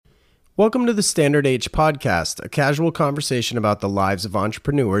Welcome to the Standard H podcast, a casual conversation about the lives of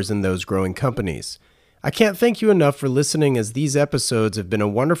entrepreneurs and those growing companies. I can't thank you enough for listening, as these episodes have been a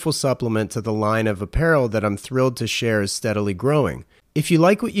wonderful supplement to the line of apparel that I'm thrilled to share is steadily growing. If you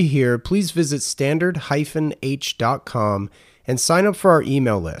like what you hear, please visit standard-h.com and sign up for our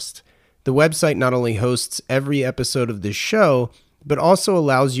email list. The website not only hosts every episode of this show, but also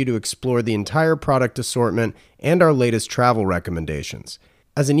allows you to explore the entire product assortment and our latest travel recommendations.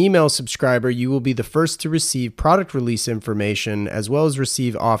 As an email subscriber, you will be the first to receive product release information as well as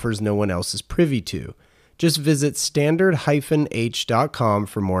receive offers no one else is privy to. Just visit standard-h.com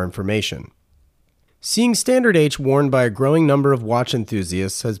for more information. Seeing Standard H worn by a growing number of watch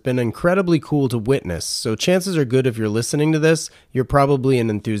enthusiasts has been incredibly cool to witness, so chances are good if you're listening to this, you're probably an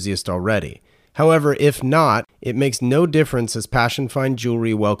enthusiast already. However, if not, it makes no difference, as Passion Fine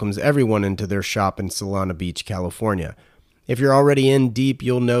Jewelry welcomes everyone into their shop in Solana Beach, California. If you're already in deep,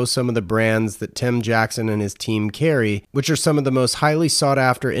 you'll know some of the brands that Tim Jackson and his team carry, which are some of the most highly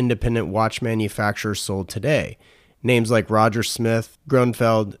sought-after independent watch manufacturers sold today. Names like Roger Smith,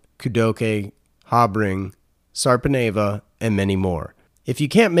 Grunfeld, Kudoke, Habring, Sarpaneva, and many more. If you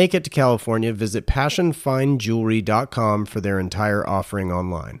can't make it to California, visit passionfinejewelry.com for their entire offering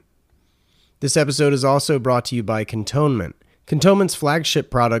online. This episode is also brought to you by Cantonment. Cantonment's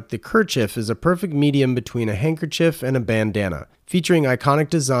flagship product, the Kerchief, is a perfect medium between a handkerchief and a bandana, featuring iconic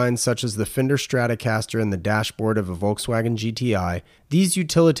designs such as the Fender Stratocaster and the dashboard of a Volkswagen GTI. These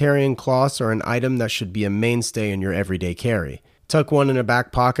utilitarian cloths are an item that should be a mainstay in your everyday carry. Tuck one in a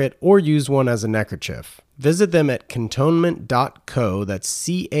back pocket or use one as a neckerchief. Visit them at cantonment.co, that's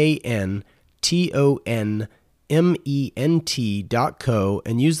cantonment.co,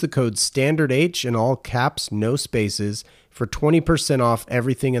 and use the code STANDARDH in all caps, no spaces, for 20% off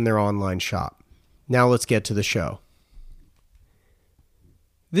everything in their online shop. Now let's get to the show.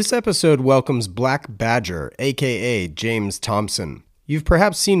 This episode welcomes Black Badger, aka James Thompson. You've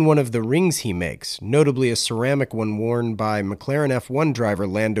perhaps seen one of the rings he makes, notably a ceramic one worn by McLaren F1 driver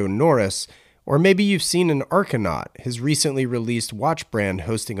Lando Norris, or maybe you've seen an Archinaut, his recently released watch brand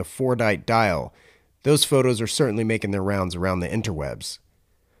hosting a Fordite dial. Those photos are certainly making their rounds around the interwebs.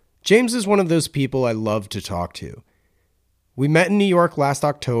 James is one of those people I love to talk to. We met in New York last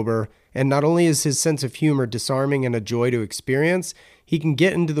October, and not only is his sense of humor disarming and a joy to experience, he can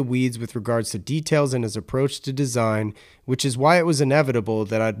get into the weeds with regards to details in his approach to design, which is why it was inevitable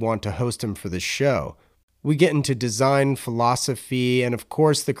that I'd want to host him for this show. We get into design, philosophy, and of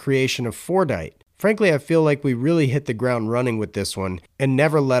course the creation of Fordite. Frankly, I feel like we really hit the ground running with this one and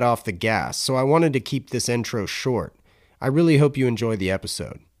never let off the gas, so I wanted to keep this intro short. I really hope you enjoy the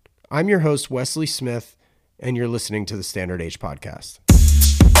episode. I'm your host, Wesley Smith, and you're listening to the Standard H podcast.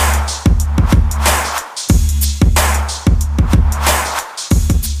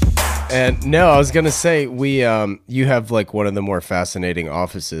 And no, I was going to say, you have like one of the more fascinating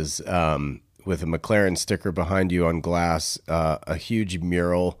offices with a McLaren sticker behind you on glass, a huge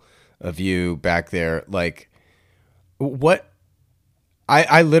mural of you back there. Like, what?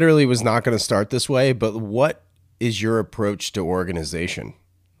 I literally was not going to start this way, but what is your approach to organization?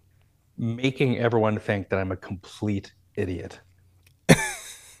 Making everyone think that I'm a complete idiot.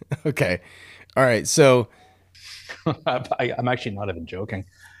 Okay. All right. So I'm actually not even joking.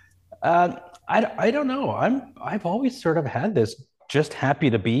 I don't know. I've always sort of had this just happy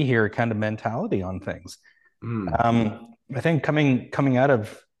to be here kind of mentality on things. I think coming out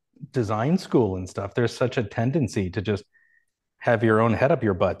of design school and stuff, there's such a tendency to just have your own head up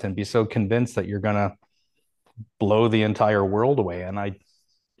your butt and be so convinced that you're gonna blow the entire world away. And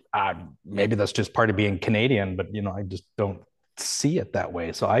maybe that's just part of being Canadian, but I just don't see it that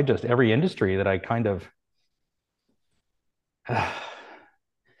way. So every industry that I kind of,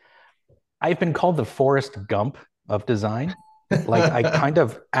 I've been called the Forrest Gump of design. Like I kind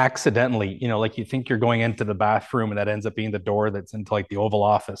of accidentally, like you think you're going into the bathroom and that ends up being the door that's into like the Oval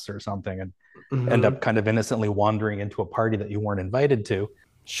Office or something, and end up kind of innocently wandering into a party that you weren't invited to.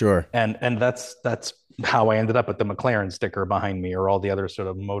 Sure. And that's how I ended up with the McLaren sticker behind me, or all the other sort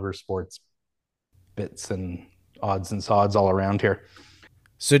of motorsports bits and odds and sods all around here.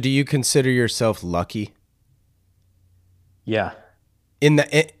 So do you consider yourself lucky? Yeah. In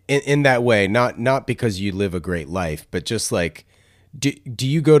that way, not because you live a great life, but just like, do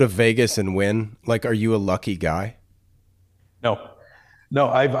you go to Vegas and win? Like, are you a lucky guy? No,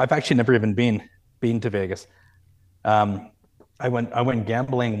 I've actually never even been to Vegas. I went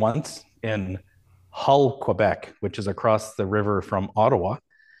gambling once in Hull, Quebec, which is across the river from Ottawa.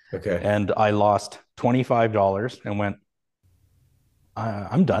 Okay. And I lost $25 and went,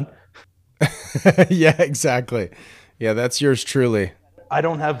 I'm done. Yeah, exactly. Yeah, that's yours truly. I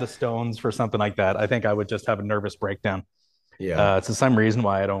don't have the stones for something like that. I think I would just have a nervous breakdown. Yeah. It's the same reason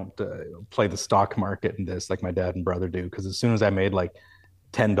why I don't play the stock market in this like my dad and brother do. Because as soon as I made like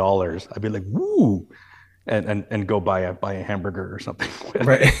 $10, I'd be like, "Woo!" and go buy a hamburger or something.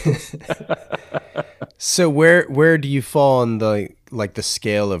 Right. So where do you fall on the like the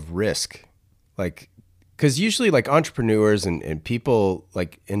scale of risk? Like, because usually like entrepreneurs and people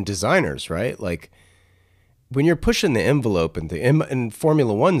like and designers, right? Like when you're pushing the envelope and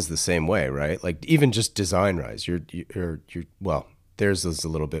Formula One's the same way, right? Like even just design rise, you're well, theirs is a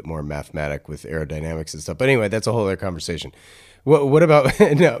little bit more mathematic with aerodynamics and stuff. But anyway, that's a whole other conversation. What about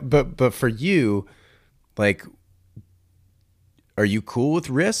no? But for you, like, are you cool with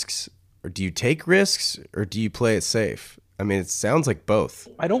risks, or do you take risks, or do you play it safe? I mean, it sounds like both.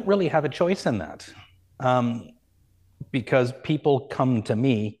 I don't really have a choice in that, um, because people come to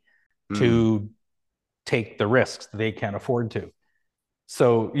me Mm. to take the risks they can't afford to.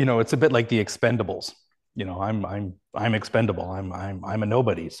 So, it's a bit like the Expendables. I'm expendable. I'm a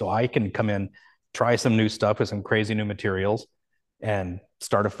nobody. So I can come in, try some new stuff with some crazy new materials and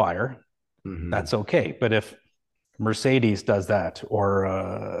start a fire. Hmm. That's okay. But if Mercedes does that or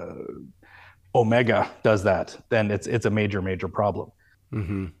Omega does that, then it's a major problem.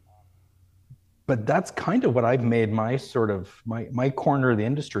 Hmm. But that's kind of what I've made my sort of my corner of the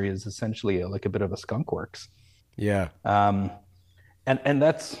industry is essentially like a bit of a skunk works. Yeah. Um, and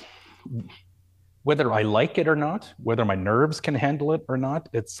that's whether I like it or not, whether my nerves can handle it or not,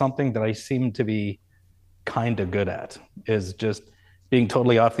 it's something that I seem to be kind of good at, is just being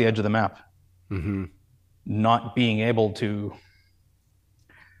totally off the edge of the map, Hmm. not being able to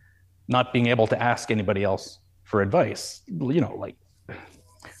ask anybody else for advice.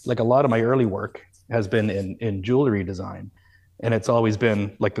 Like a lot of my early work has been in jewelry design, and it's always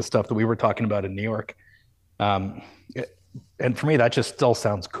been like the stuff that we were talking about in New York. Um, and for me, that just still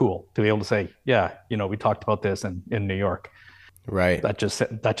sounds cool to be able to say, yeah, we talked about this in New York. Right. That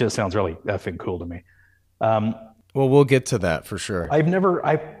just sounds really effing cool to me. Um, Well, we'll get to that for sure. I've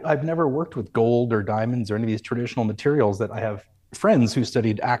never worked with gold or diamonds or any of these traditional materials that I have friends who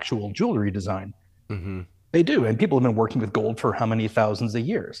studied actual jewelry design. Hmm. They do, and people have been working with gold for how many thousands of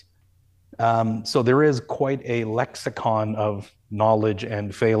years. So there is quite a lexicon of knowledge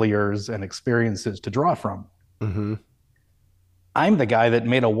and failures and experiences to draw from. Hmm. I'm the guy that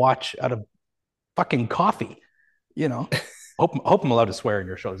made a watch out of fucking coffee. You know, hope I'm allowed to swear in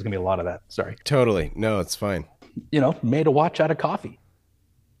your show. There's gonna be a lot of that. Sorry. Totally. No, it's fine. Made a watch out of coffee.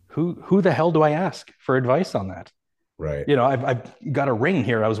 Who the hell do I ask for advice on that? Right. I've got a ring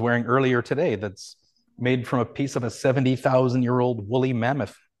here I was wearing earlier today that's made from a piece of a 70,000-year-old woolly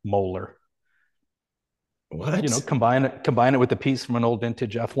mammoth molar. What? Combine it with a piece from an old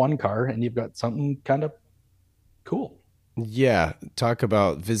vintage F1 car, and you've got something kind of cool. Yeah. Talk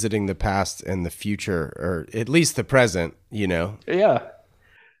about visiting the past and the future, or at least the present, you know? Yeah.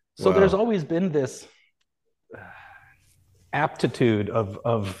 So there's Wow. always been this aptitude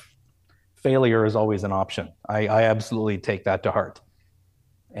of failure is always an option. I absolutely take that to heart.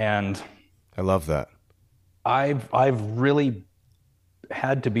 And I love that. I've really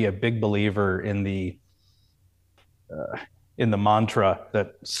had to be a big believer in the mantra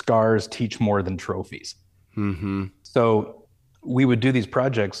that scars teach more than trophies. Hmm. So we would do these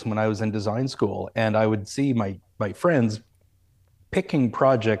projects when I was in design school, and I would see my friends picking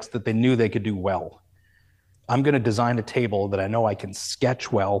projects that they knew they could do well. I'm going to design a table that I know I can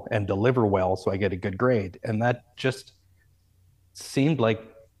sketch well and deliver well so I get a good grade. And that just seemed like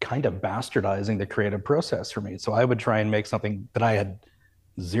kind of bastardizing the creative process for me. So I would try and make something that I had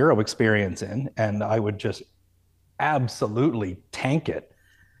zero experience in, and I would just absolutely tank it.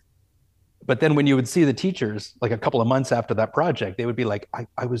 But then when you would see the teachers, like a couple of months after that project, they would be like,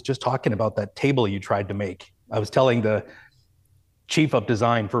 I was just talking about that table you tried to make. I was telling the chief of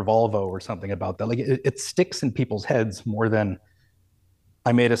design for Volvo or something about that. Like it sticks in people's heads more than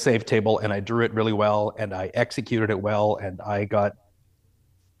I made a safe table and I drew it really well and I executed it well and I got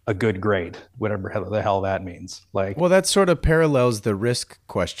a good grade, whatever the hell that means. Like, Well, that sort of parallels the risk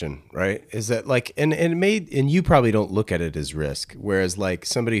question, right? Is that like, and you probably don't look at it as risk, whereas like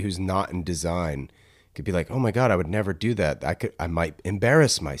somebody who's not in design could be like, oh my God, I would never do that. I might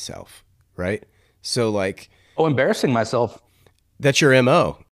embarrass myself, right? So like, oh, embarrassing myself that's your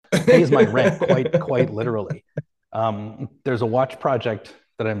MO. pays my rent quite literally. There's a watch project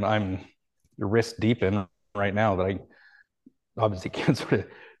that I'm wrist deep in right now that I obviously can't sort of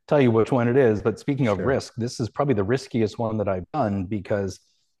tell you which one it is. But speaking of Sure. risk, this is probably the riskiest one that I've done because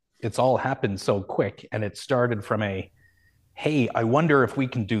it's all happened so quick, and it started from hey, I wonder if we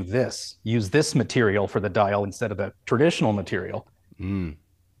can do this, use this material for the dial instead of the traditional material. Mm.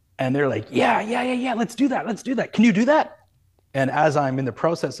 And they're like, yeah, let's do that. Let's do that. Can you do that? And as I'm in the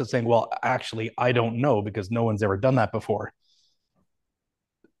process of saying, well, actually, I don't know because no one's ever done that before.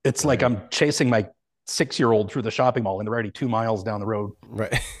 It's like Right. I'm chasing my 6-year-old through the shopping mall and they're already 2 miles down the road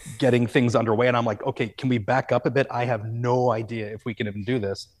Right. getting things underway. And I'm like, okay, can we back up a bit? I have no idea if we can even do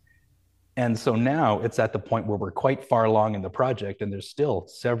this. And so now it's at the point where we're quite far along in the project and there's still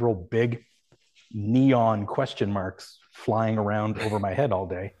several big neon question marks flying around over my head all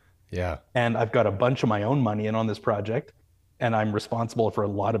day. Yeah. And I've got a bunch of my own money in on this project and I'm responsible for a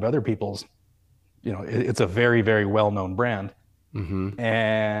lot of other people's, it's a very, very well-known brand. Mm-hmm.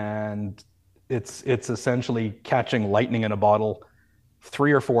 And it's essentially catching lightning in a bottle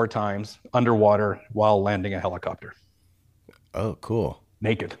 3 or 4 times underwater while landing a helicopter Oh, cool.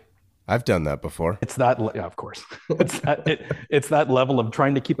 naked. I've done that before. It's that, yeah, of course. It's that level of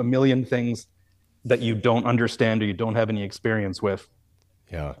trying to keep a million things that you don't understand or you don't have any experience with.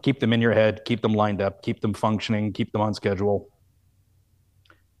 Yeah. Keep them in your head, keep them lined up, keep them functioning, keep them on schedule.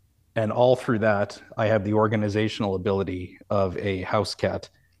 And all through that, I have the organizational ability of a house cat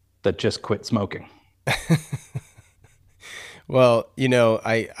that just quit smoking. Well,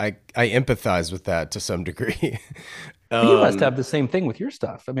 I empathize with that to some degree. You must have the same thing with your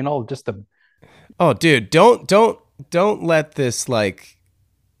stuff. I mean, all just the Oh, dude, don't let this like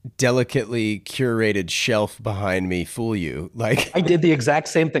delicately curated shelf behind me fool you. Like, I did the exact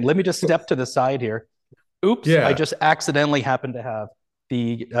same thing. Let me just step to the side here. Oops, yeah. I just accidentally happened to have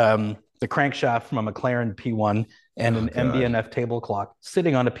the crankshaft from a McLaren P1 and an God. MBNF table clock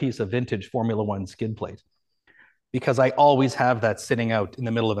sitting on a piece of vintage Formula One skid plate because I always have that sitting out in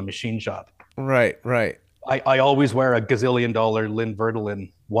the middle of the machine shop. Right, right. I always wear a gazillion-dollar Lynn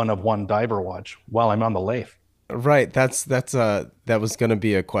Verdelin one-of-one diver watch while I'm on the lathe. Right. That was going to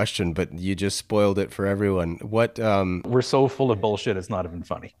be a question, but you just spoiled it for everyone. What We're so full of bullshit, it's not even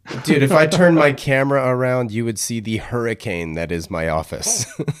funny. dude, if I turned my camera around, you would see the hurricane that is my office.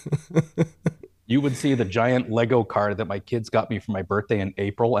 You would see the giant Lego car that my kids got me for my birthday in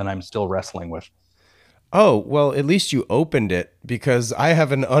April, and I'm still wrestling with. Oh, well, at least you opened it because I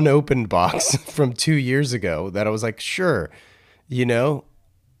have an unopened box from 2 years ago that I was like, sure, you know,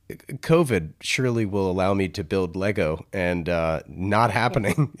 COVID surely will allow me to build Lego and not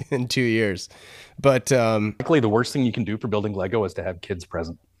happening in 2 years. But Luckily, the worst thing you can do for building Lego is to have kids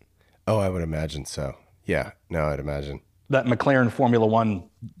present. oh, I would imagine so. Yeah, no, I'd imagine. That McLaren Formula One,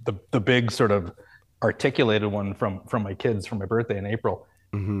 the big sort of articulated one from my kids for my birthday in April.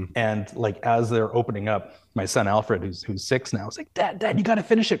 Mm-hmm. And like as they're opening up, my son Alfred, who's 6 now, is like, Dad, you got to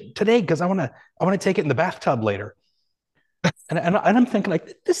finish it today because I want to take it in the bathtub later. And I'm thinking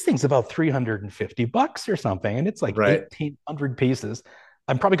like this thing's about $350 or something, and it's like Right. 1,800 pieces.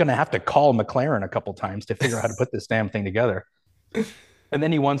 I'm probably going to have to call McLaren a couple times to figure out how to put this damn thing together. And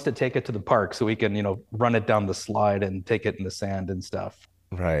then he wants to take it to the park so we can, run it down the slide and take it in the sand and stuff.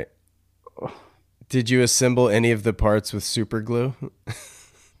 Right. Did you assemble any of the parts with super glue?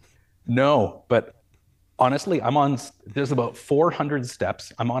 No, but honestly, there's about 400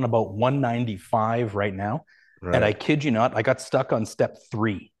 steps. I'm on about 195 right now. Right. And I kid you not, I got stuck on step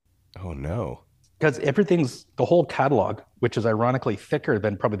 3 Oh no. because the whole catalog, which is ironically thicker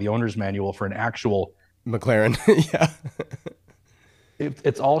than probably the owner's manual for an actual, McLaren. Yeah.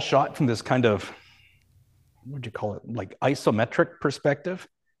 it's all shot from this kind of, what would you call it? Like isometric perspective,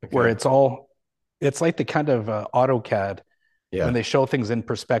 where it's like the kind of AutoCAD Yeah. when they show things in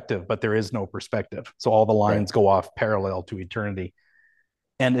perspective, but there is no perspective. So all the lines go off parallel to eternity.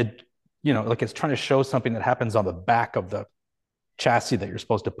 And it, like it's trying to show something that happens on the back of the chassis that you're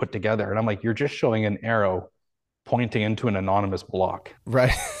supposed to put together. And I'm like, you're just showing an arrow pointing into an anonymous block.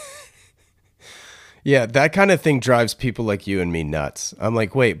 Right. Yeah, that kind of thing drives people like you and me nuts. I'm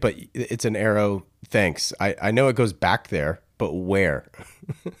like, wait, but it's an arrow. Thanks. I know it goes back there, but where?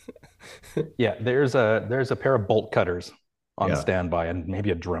 Yeah, there's a pair of bolt cutters on standby and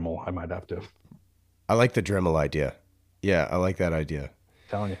maybe a Dremel. I might have to. I like the Dremel idea. Yeah, I like that idea.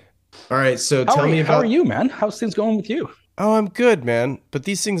 Telling you. All right, so How are you, man? How's things going with you? Oh, I'm good, man. But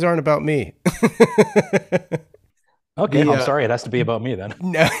these things aren't about me. Okay, I'm sorry. It has to be about me then.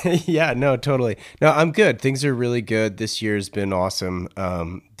 No, yeah, no, totally. No, I'm good. Things are really good. This year's been awesome.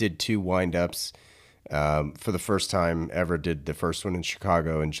 Did 2 windups. For the first time ever, did the first one in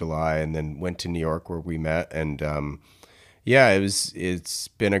Chicago in July, and then went to New York where we met. And yeah, it's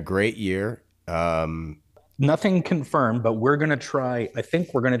been a great year. Nothing confirmed, but I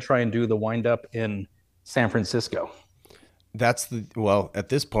think we're gonna try and do the windup in San Francisco. Well, at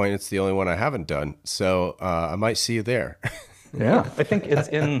this point, it's the only one I haven't done. So I might see you there. Yeah, I think it's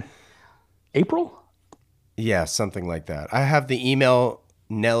in April. Yeah, something like that. I have the email.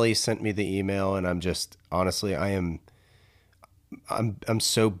 Nelly sent me the email, and I'm just honestly, I'm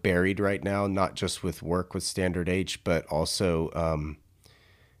so buried right now, not just with work with Standard H, but also,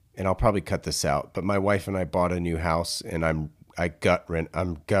 and I'll probably cut this out. But my wife and I bought a new house, and I'm gut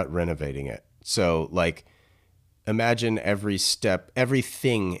renovating it. So like, imagine every step,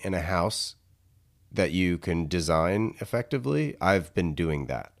 everything in a house that you can design effectively. I've been doing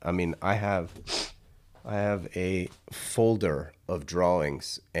that. I mean, I have a folder of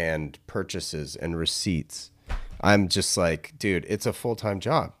drawings and purchases and receipts. I'm just like, dude, it's a full-time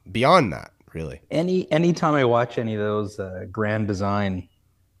job. Beyond that, really. Anytime I watch any of those grand design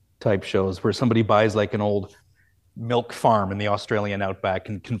type shows where somebody buys like an old milk farm in the Australian outback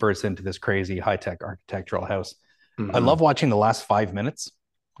and converts into this crazy high-tech architectural house. I Mm-hmm. love watching the last 5 minutes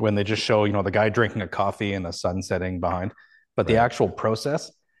when they just show, the guy drinking a coffee and the sun setting behind. But the Right. actual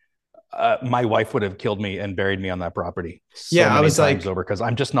process, my wife would have killed me and buried me on that property so Yeah, I many was times like, over because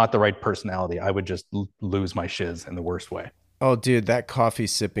I'm just not the right personality. I would just lose my shiz in the worst way. oh, dude, that coffee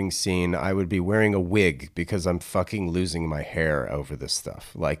sipping scene, I would be wearing a wig because I'm fucking losing my hair over this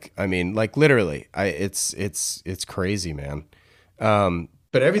stuff. Like, I mean, like literally, it's crazy, man.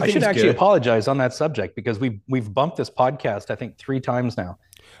 But I should everything's actually good. apologize on that subject because we've bumped this podcast, I think, 3 times now.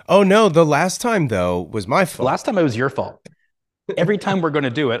 Oh no, the last time though was my The last fault. time it was your fault. Every time we're going to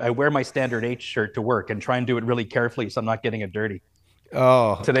do it, I wear my Standard H shirt to work and try and do it really carefully so I'm not getting it dirty.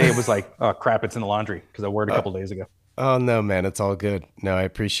 Oh, Today it was like, oh crap, it's in the laundry because I wore it a uh, couple days ago. oh no, man, it's all good. No, I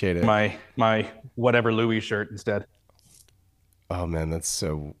appreciate it. My whatever Louis shirt instead. Oh man, that's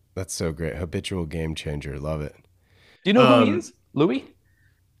so great. Habitual game changer. Love it. Do you know who he Um, is? Louis?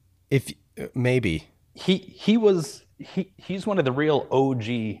 if maybe. He's one of the real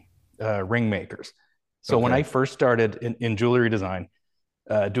OG ring makers. So when I Okay. first started in jewelry design,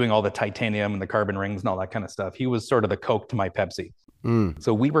 doing all the titanium and the carbon rings and all that kind of stuff, he was sort of the Coke to my Pepsi. Mm,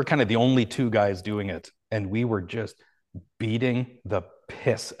 So we were kind of the only two guys doing it, and we were just beating the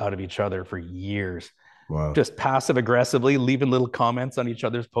piss out of each other for years, wow. just passive aggressively leaving little comments on each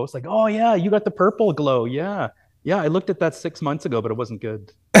other's posts like, oh yeah, you got the purple glow, yeah, yeah, I looked at that 6 months ago but it wasn't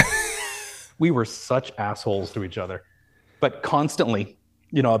good. We were such assholes to each other, but constantly,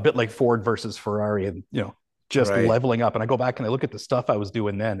 a bit like Ford versus Ferrari, and just Right. leveling up. And I go back and I look at the stuff I was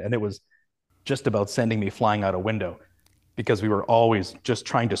doing then, and it was just about sending me flying out a window because we were always just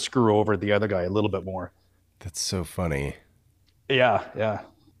trying to screw over the other guy a little bit more. That's so funny. Yeah, yeah.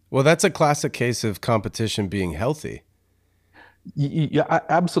 Well, that's a classic case of competition being healthy. I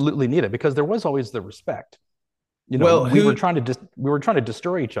absolutely need it because there was always the respect. Well, We were who trying to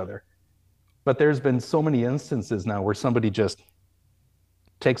destroy each other, but there's been so many instances now where somebody just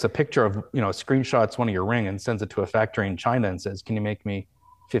takes a picture of, screenshots one of your ring and sends it to a factory in China and says, "Can you make me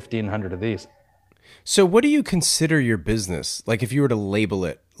 1,500 of these?" So what do you consider your business? Like if you were to label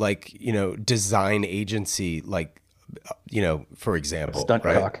it like, design agency like for example, Stunt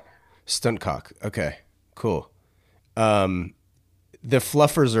right? cock. Stunt cock. Okay. Cool. Um the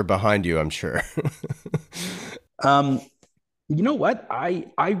fluffers are behind you, I'm sure. Um, you know what?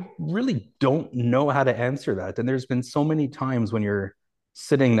 I really don't know how to answer that. And there's been so many times when you're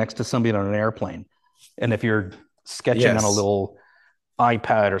sitting next to somebody on an airplane, and if you're sketching on a Yes. little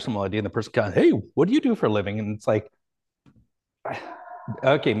iPad or something like that, and the person goes, "Hey, what do you do for a living?" And it's like,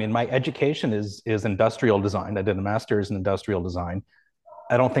 okay, I mean, my education is industrial design. I did a master's in industrial design.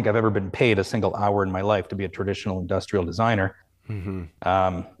 I don't think I've ever been paid a single hour in my life to be a traditional industrial designer. Hmm.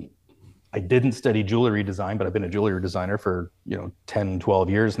 Um, I didn't study jewelry design, but I've been a jewelry designer for, 10, 12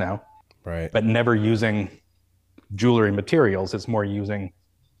 years now, Right. but never using jewelry materials. It's more using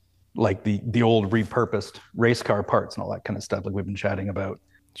like the old repurposed race car parts and all that kind of stuff like we've been chatting about,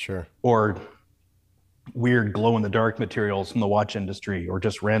 Sure. or weird glow in the dark materials from the watch industry, or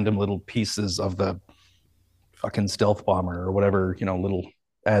just random little pieces of the fucking stealth bomber or whatever, little,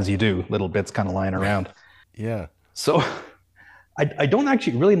 as you do, little bits kind of lying around. Yeah. So I don't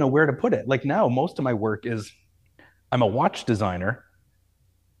actually really know where to put it. Like now, most of my work is I'm a watch designer,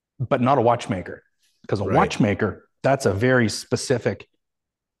 but not a watchmaker. Because a Right. watchmaker, that's a very specific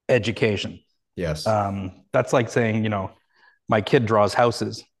education. Yes. That's like saying, my kid draws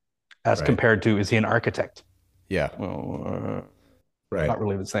houses as Right. compared to, is he an architect? Yeah. Well, Right. not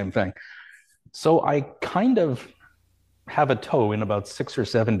really the same thing. So I kind of have a toe in about 6 or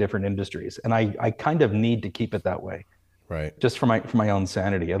 7 different industries, and I kind of need to keep it that way, Right. just for my own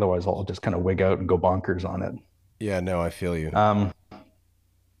sanity. Otherwise, I'll just kind of wig out and go bonkers on it. Yeah, no, I feel you. Um,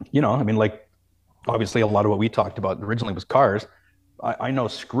 I mean, like obviously, a lot of what we talked about originally was cars. I know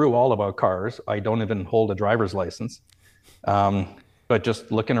screw all about cars. I don't even hold a driver's license. But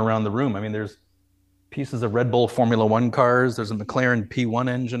just looking around the room, I mean, there's pieces of Red Bull Formula One cars. There's a McLaren P1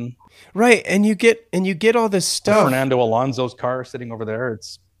 engine. Right, and you get all this stuff. Fernando Alonso's car sitting over there.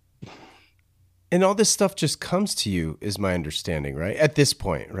 And all this stuff just comes to you, is my understanding, right? At this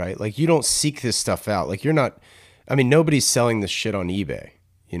point, right? Like, you don't seek this stuff out. Like, you're not, I mean, nobody's selling this shit on eBay.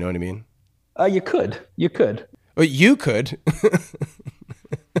 You know what I mean? You could. But you could.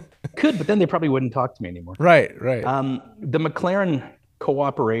 Could, but then they probably wouldn't talk to me anymore. Right. The McLaren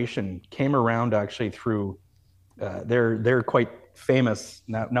cooperation came around actually through they're quite famous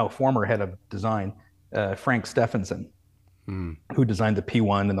now former head of design, Frank Stephenson, who designed the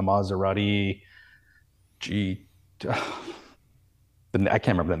P1 and the Maserati I can't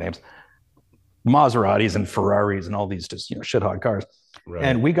remember the names, Maseratis and Ferraris and all these just shit hot cars. Right.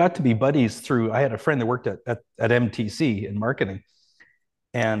 And we got to be buddies through. I had a friend that worked at MTC in marketing,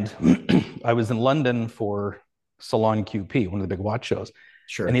 and I was in London for Salon QP, one of the big watch shows.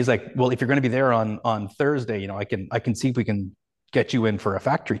 Sure. And he's like, "Well, if you're going to be there on Thursday, I can see if we can get you in for a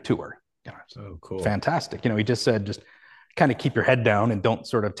factory tour." Oh, cool. Fantastic. He just said, just kind of keep your head down and don't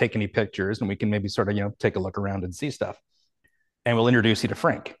sort of take any pictures, and we can maybe sort of take a look around and see stuff. And we'll introduce you to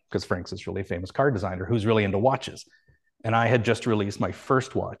Frank, because Frank's this really famous car designer who's really into watches. And I had just released my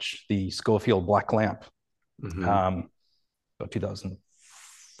first watch, the Schofield Black Lamp, about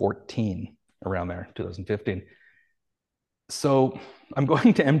 2014, around there, 2015. So I'm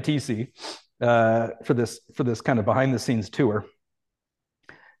going to MTC for this kind of behind the scenes tour.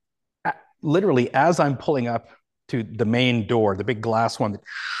 Literally, as I'm pulling up to the main door, the big glass one that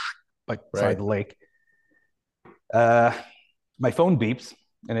beside the lake, my phone beeps,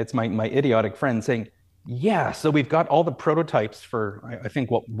 and it's my idiotic friend saying, "Yeah, so we've got all the prototypes for, I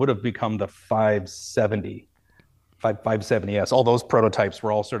think, what would have become the 570S. All those prototypes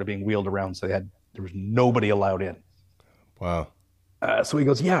were all sort of being wheeled around, so there was nobody allowed in." Wow. So he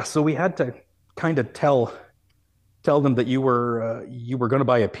goes, "Yeah, so we had to kind of tell them that you were going to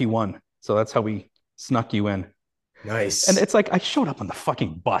buy a P1, so that's how we snuck you in." Nice. And it's like I showed up on the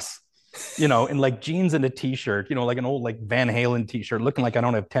fucking bus, in like jeans and a t-shirt, like an old like Van Halen t-shirt, looking like I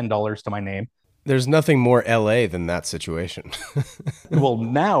don't have $10 to my name. There's nothing more LA than that situation. Well,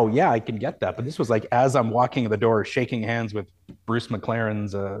 now, yeah, I can get that. But this was like as I'm walking in the door, shaking hands with Bruce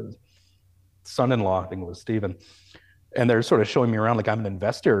McLaren's son-in-law, I think it was Stephen. And they're sort of showing me around like I'm an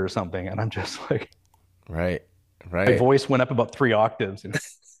investor or something. And I'm just like, right. My voice went up about 3 octaves.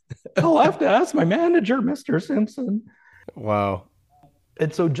 I'll have to ask my manager, Mr. Simpson. Wow.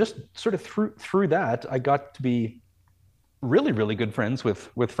 And so just sort of through that, I got to be really, really good friends with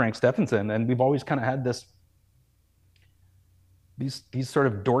Frank Stephenson. And we've always kind of had these sort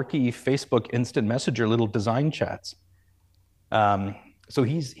of dorky Facebook instant messenger little design chats. So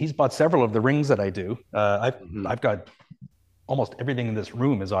he's bought several of the rings that I do. I've got almost everything in this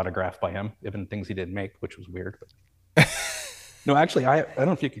room is autographed by him, even things he didn't make, which was weird. But no, actually, I don't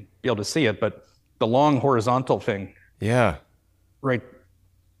know if you can be able to see it, but the long horizontal thing. Yeah. Right.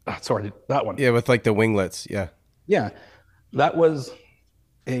 Sorry, that one. Yeah, with like the winglets. Yeah. Yeah. That was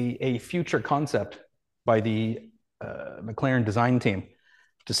a future concept by the McLaren design team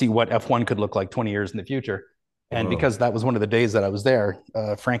to see what F1 could look like 20 years in the future. And because that was one of the days that I was there,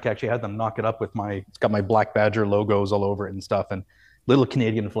 Frank actually had them knock it up with it's got my Black Badger logos all over it and stuff, and little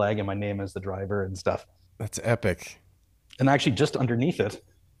Canadian flag and my name as the driver and stuff. That's epic. And actually just underneath it,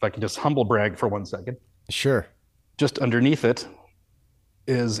 if I can just humble brag for 1 second. Sure. Just underneath it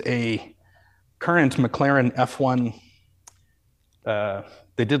is a current McLaren F1.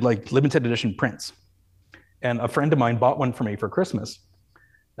 They did like limited edition prints. And a friend of mine bought one for me for Christmas.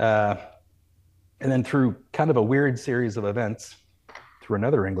 And then through kind of a weird series of events, through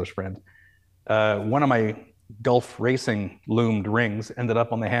another English friend, one of my Gulf Racing loomed rings ended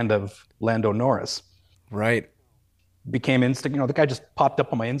up on the hand of Lando Norris. Right. Became the guy just popped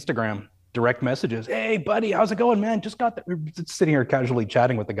up on my Instagram direct messages. "Hey, buddy, how's it going, man? Just got sitting here casually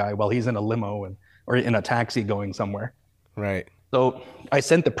chatting with the guy while he's in a limo or in a taxi going somewhere." Right. So I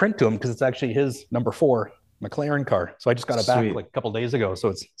sent the print to him because it's actually his number 4 McLaren car. So I just got it back like a couple days ago. So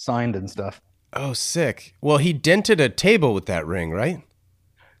it's signed and stuff. Oh, sick. Well, he dented a table with that ring, right?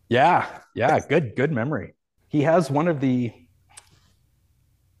 Yeah. Good memory. He has one of the.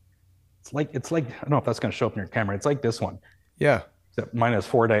 It's like I don't know if that's going to show up in your camera. It's like this one. Yeah. Except mine has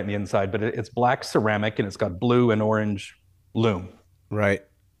Fordite on the inside, but it's black ceramic and it's got blue and orange loom. Right.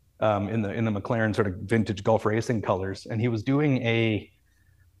 In the McLaren sort of vintage Gulf Racing colors. And he was doing a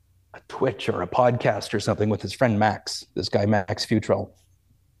Twitch or a podcast or something with his friend Max, this guy Max Futrell,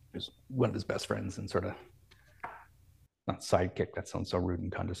 who's one of his best friends and sort of not sidekick. That sounds so rude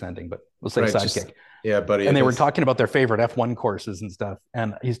and condescending, but we'll say Right, sidekick. yeah, buddy. And they were talking about their favorite F1 courses and stuff.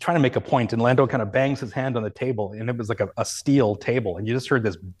 And he's trying to make a point, and Lando kind of bangs his hand on the table, and it was like a steel table. And you just heard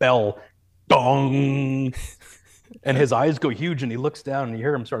this bell, dong. And his eyes go huge, and he looks down, and you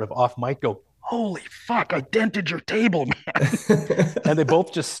hear him sort of off mic go, "Holy fuck, I dented your table, man." And they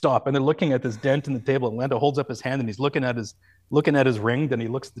both just stop, and they're looking at this dent in the table. And Lando holds up his hand, and he's looking at his ring. Then he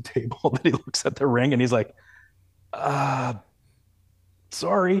looks at the table, then he looks at the ring, and he's like,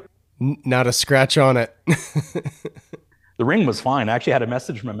 sorry. Not a scratch on it. The ring was fine. I actually had a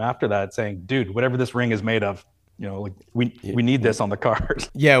message from him after that saying, "Dude, whatever this ring is made of, like we need this on the cars."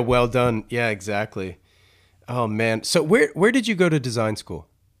 Yeah, well done. Yeah, exactly. Oh man. So where did you go to design school?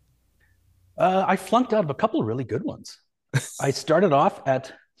 I flunked out of a couple of really good ones. I started off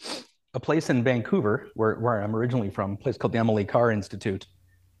at a place in Vancouver, where I'm originally from, a place called the Emily Carr Institute,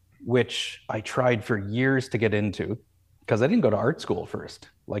 which I tried for years to get into because I didn't go to art school first.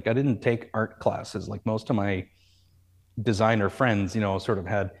 Like, I didn't take art classes. Like most of my designer friends, sort of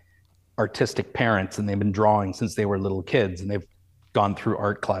had artistic parents, and they've been drawing since they were little kids, and they've gone through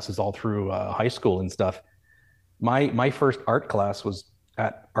art classes all through high school and stuff. My first art class was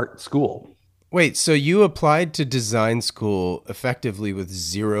at art school. Wait, so you applied to design school effectively with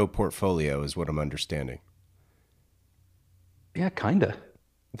zero portfolio, is what I'm understanding. Yeah, kinda.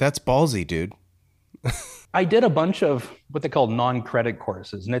 That's ballsy, dude. I did a bunch of what they call non-credit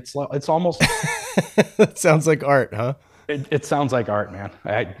courses, and it's almost. That sounds like art, huh? It sounds like art, man.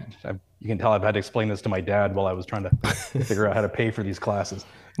 You can tell I've had to explain this to my dad while I was trying to figure out how to pay for these classes.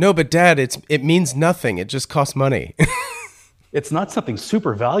 No, but Dad, it means nothing. It just costs money. It's not something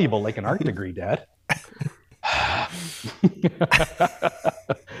super valuable like an art degree, Dad.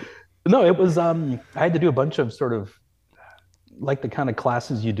 No, it was. I had to do a bunch of sort of like the kind of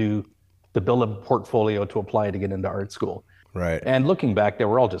classes you do to build a portfolio to apply to get into art school. Right. And looking back, they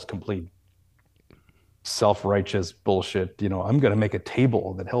were all just complete self-righteous bullshit. I'm going to make a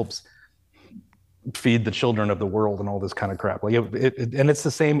table that helps feed the children of the world and all this kind of crap. Like and it's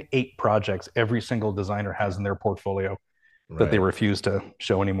the same 8 projects every single designer has in their portfolio that they refuse to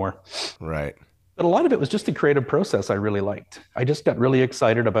show anymore. Right. But a lot of it was just a creative process I really liked. I just got really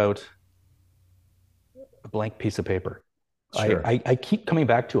excited about a blank piece of paper. Sure. I keep coming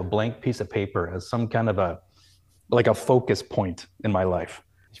back to a blank piece of paper as some kind of a focus point in my life.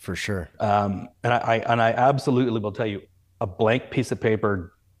 For sure. And I absolutely will tell you, a blank piece of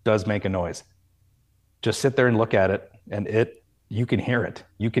paper does make a noise. Just sit there and look at it, and you can hear it.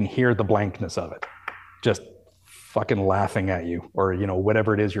 You can hear the blankness of it. Just fucking laughing at you, or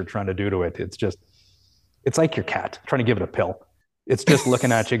whatever it is you're trying to do to it. It's like your cat trying to give it a pill. It's just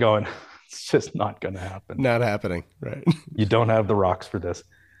looking at you going, it's just not going to happen. Not happening. Right. You don't have the rocks for this.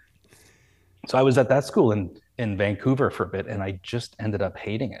 So I was at that school in Vancouver for a bit, and I just ended up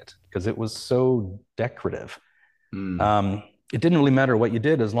hating it because it was so decorative. It didn't really matter what you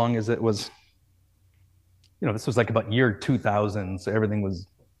did as long as it was, this was like about year 2000. So everything was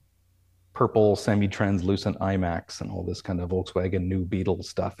purple, semi-translucent IMAX and all this kind of Volkswagen New Beetle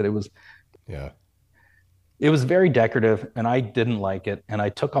stuff. And it was very decorative, and I didn't like it. And I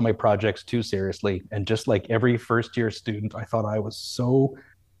took all my projects too seriously. And just like every first year student, I thought I was so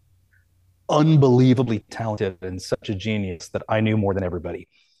unbelievably talented and such a genius that I knew more than everybody.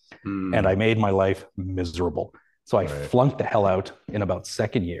 And I made my life miserable. So I flunked the hell out in about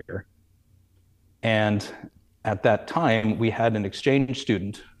second year. And at that time, we had an exchange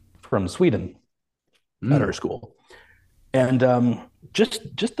student from Sweden at our school. And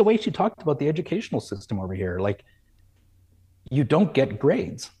just the way she talked about the educational system over here, like, you don't get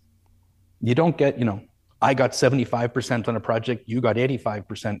grades. You don't get, I got 75% on a project, you got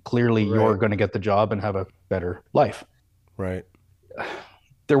 85%. Clearly, you're going to get the job and have a better life. Right.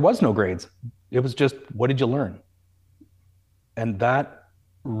 There was no grades. It was just, what did you learn? And that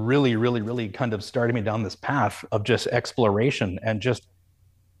really, really, really kind of started me down this path of just exploration and just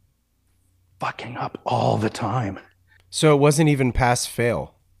fucking up all the time. So it wasn't even pass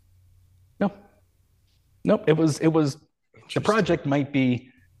fail. Nope. It was the project might be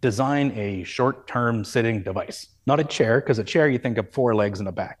design a short-term sitting device, not a chair, because a chair you think of 4 legs and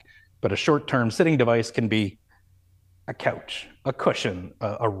a back, but a short-term sitting device can be a couch, a cushion,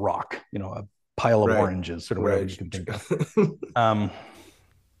 a rock, a pile of oranges, sort of whatever you can think of.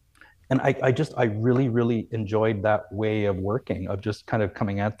 And I really, really enjoyed that way of working, of just kind of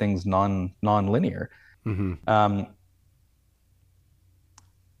coming at things non-linear.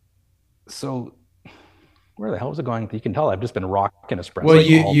 So where the hell was it going? You can tell I've just been rocking espresso. Well,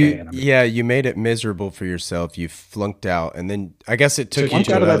 you made it miserable for yourself. You flunked out, and then I guess it took you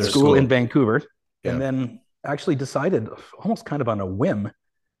to out of that another school in Vancouver, and then actually decided almost kind of on a whim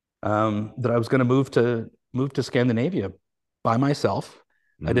that I was going to move to Scandinavia by myself.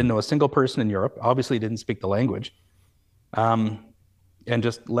 I didn't know a single person in Europe. Obviously, didn't speak the language, and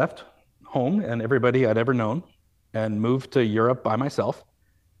just left home and everybody I'd ever known, and moved to Europe by myself.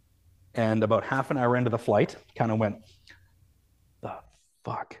 And about half an hour into the flight, kind of went, "The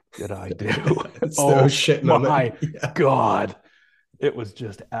fuck did I do?" Oh shit! My God! It was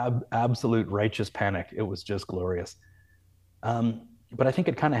just absolute righteous panic. It was just glorious. But I think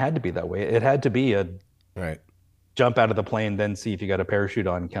it kind of had to be that way. It had to be a right. Jump out of the plane, then see if you got a parachute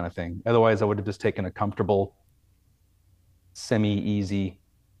on kind of thing. Otherwise, I would have just taken a comfortable, semi-easy,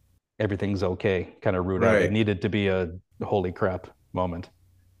 everything's okay kind of route out. It needed to be a holy crap moment.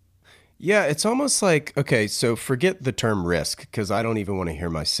 Yeah, it's almost like, okay, so forget the term risk, because I don't even want to hear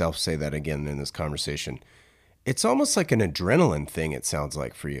myself say that again in this conversation. It's almost like an adrenaline thing, it sounds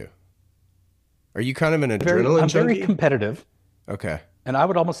like, for you. Are you kind of an adrenaline junkie? I'm very competitive. Okay. And I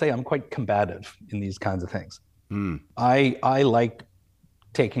would almost say I'm quite combative in these kinds of things. I like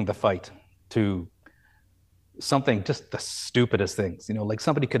taking the fight to something, just the stupidest things, like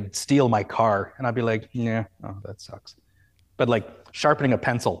somebody could steal my car and I'd be like, yeah, oh, that sucks. But like sharpening a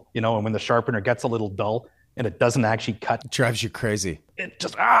pencil, and when the sharpener gets a little dull and it doesn't actually cut, it drives you crazy. It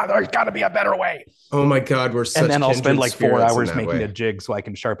just, there's got to be a better way. Oh my God, we're such. And then I'll spend like 4 hours making a jig so I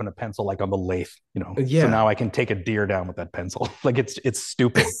can sharpen a pencil like on the lathe, Yeah. So now I can take a deer down with that pencil. Like it's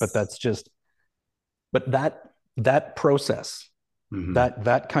stupid, but that's just, but that process,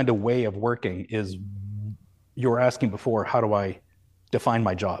 that kind of way of working is, you were asking before, how do I define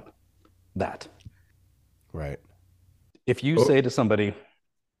my job? That. Right. If you say to somebody,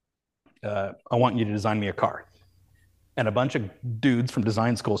 I want you to design me a car, and a bunch of dudes from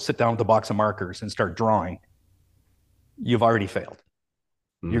design school sit down with a box of markers and start drawing, you've already failed.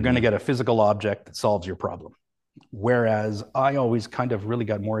 You're going to get a physical object that solves your problem. Whereas I always kind of really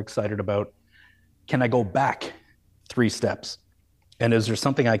got more excited about, can I go back 3 steps? And is there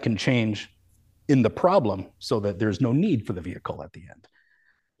something I can change in the problem so that there's no need for the vehicle at the end?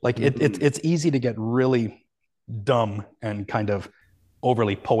 Like it's easy to get really dumb and kind of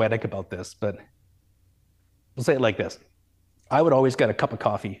overly poetic about this, but we'll say it like this. I would always get a cup of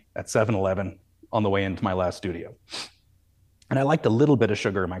coffee at 7-Eleven on the way into my last studio. And I liked a little bit of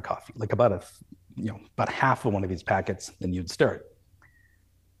sugar in my coffee, like about half of one of these packets, then you'd stir it.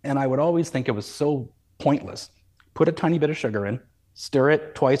 And I would always think it was so pointless. Put a tiny bit of sugar in, stir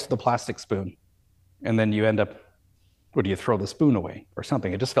it twice with a plastic spoon, and then you end up, or do you throw the spoon away or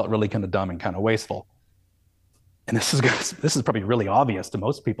something? It just felt really kind of dumb and kind of wasteful. And this is probably really obvious to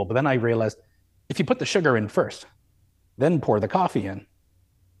most people, but then I realized if you put the sugar in first, then pour the coffee in,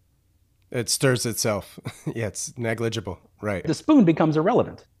 it stirs itself. Yeah, it's negligible. Right. The spoon becomes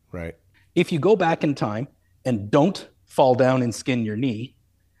irrelevant. Right. If you go back in time and don't fall down and skin your knee,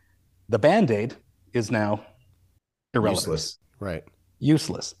 the Band-Aid is now irrelevant. Useless. Right.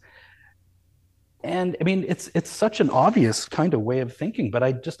 Useless. And I mean, it's such an obvious kind of way of thinking, but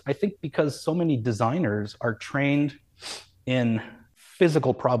I think because so many designers are trained in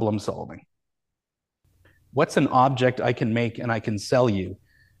physical problem solving. What's an object I can make and I can sell you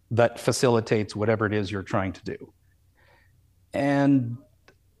that facilitates whatever it is you're trying to do? And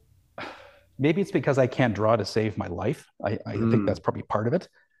maybe it's because I can't draw to save my life. I think that's probably part of it.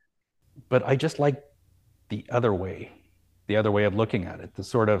 But I just like the other way of looking at it, the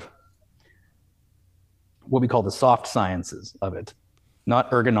sort of what we call the soft sciences of it,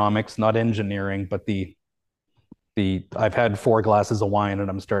 not ergonomics, not engineering, but the I've had 4 glasses of wine and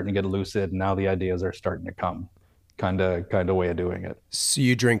I'm starting to get lucid, and now the ideas are starting to come kind of way of doing it. So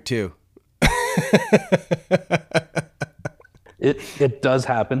you drink too? It does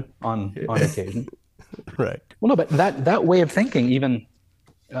happen on occasion. Right. Well, no, but that way of thinking even,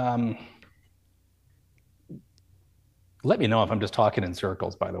 let me know if I'm just talking in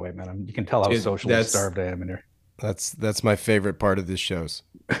circles, by the way, man. You can tell how socially starved I am in here. That's my favorite part of this shows.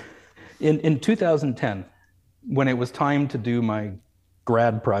 In 2010, when it was time to do my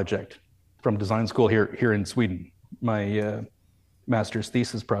grad project from design school here in Sweden, my master's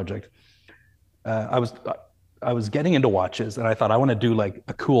thesis project, I was getting into watches, and I thought I want to do like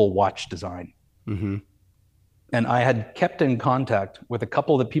a cool watch design. And I had kept in contact with a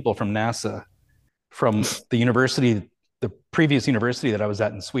couple of the people from NASA, from the previous university that I was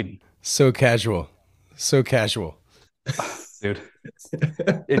at in Sweden. So casual. Dude,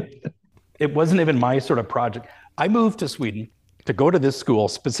 it wasn't even my sort of project. I moved to Sweden to go to this school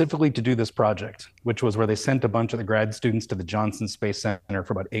specifically to do this project, which was where they sent a bunch of the grad students to the Johnson Space Center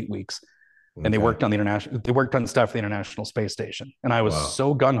for about 8 weeks. Okay. And they worked on stuff for the International Space Station. And I was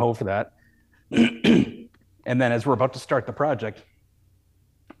so gung-ho for that. And then as we're about to start the project,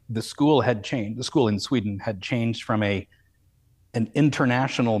 the school had changed. The school in Sweden had changed from an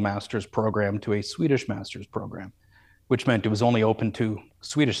international master's program to a Swedish master's program, which meant it was only open to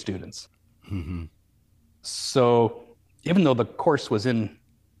Swedish students. Mm-hmm. So even though the course was in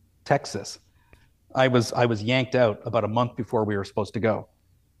Texas, I was yanked out about a month before we were supposed to go,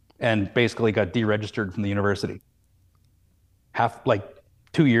 and basically got deregistered from the university.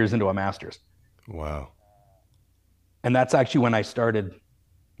 2 years into a master's. Wow. And that's actually when I started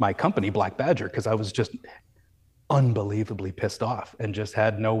my company, Black Badger, because I was just unbelievably pissed off and just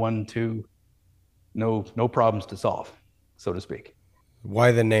had no problems to solve, so to speak.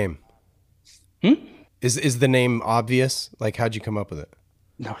 Why the name? Is the name obvious? Like, how'd you come up with it?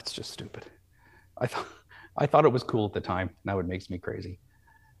 No, it's just stupid. I thought it was cool at the time. Now it makes me crazy.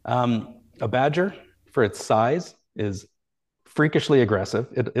 A badger, for its size, is freakishly aggressive.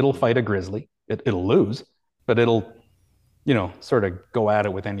 It'll fight a grizzly. It'll lose, but it'll, sort of go at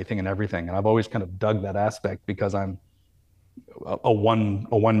it with anything and everything. And I've always kind of dug that aspect because I'm a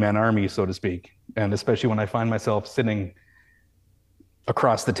one-man army, so to speak. And especially when I find myself sitting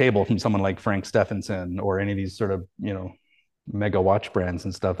across the table from someone like Frank Stephenson or any of these sort of, mega watch brands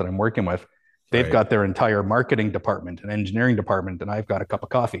and stuff that I'm working with, they've got their entire marketing department and engineering department, and I've got a cup of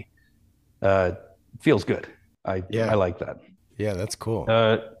coffee. Feels good. I like that. Yeah, that's cool.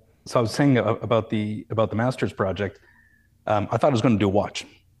 So I was saying about the master's project. I thought I was going to do a watch,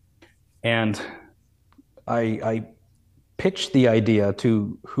 and I pitched the idea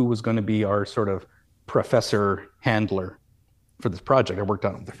to who was going to be our sort of professor handler for this project. I worked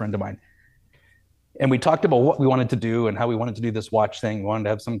on it with a friend of mine, and we talked about what we wanted to do and how we wanted to do this watch thing. We wanted to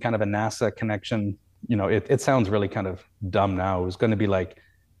have some kind of a NASA connection. It sounds really kind of dumb now. It was going to be like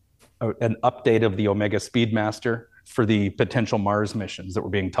an update of the Omega Speedmaster for the potential Mars missions that were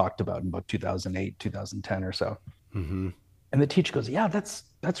being talked about in about 2008, 2010 or so. Mm-hmm. And the teacher goes, yeah, that's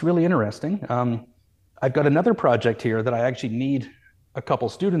really interesting. I've got another project here that I actually need a couple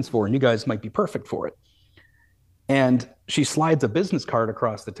students for, and you guys might be perfect for it. And she slides a business card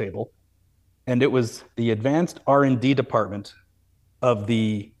across the table, and it was the Advanced R&D Department of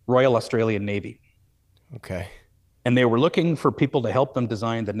the Royal Australian Navy. Okay. And they were looking for people to help them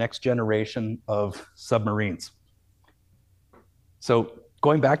design the next generation of submarines. So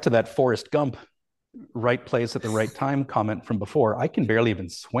going back to that Forrest Gump, right place at the right time comment from before, I can barely even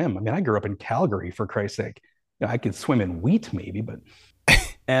swim. I mean, I grew up in Calgary, for Christ's sake. I could swim in wheat maybe, but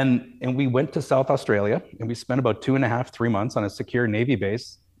and we went to South Australia, and we spent about 2.5-3 months on a secure Navy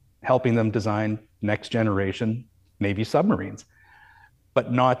base helping them design next generation Navy submarines,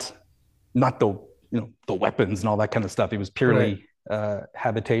 but not the weapons and all that kind of stuff. It was purely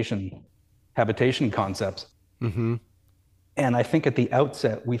habitation concepts. Mm-hmm. And I think at the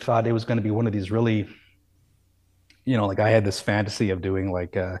outset, we thought it was going to be one of these really, like I had this fantasy of doing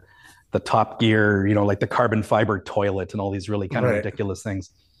like the Top Gear, like the carbon fiber toilet and all these really kind of ridiculous things.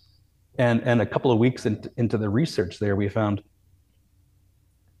 And a couple of weeks into the research there, we found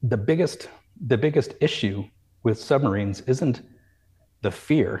the biggest issue with submarines isn't the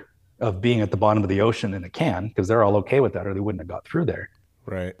fear of being at the bottom of the ocean in a can, because they're all okay with that or they wouldn't have got through there.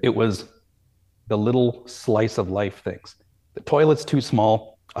 Right. It was the little slice of life things. The toilet's too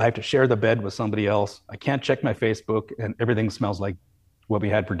small. I have to share the bed with somebody else. I can't check my Facebook, and everything smells like what we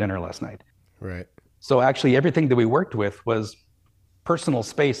had for dinner last night. Right. So actually everything that we worked with was personal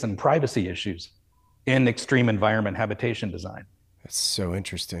space and privacy issues in extreme environment habitation design. That's so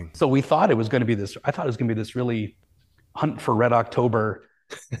interesting. So we thought it was going to be this, I thought it was going to be this really Hunt for Red October,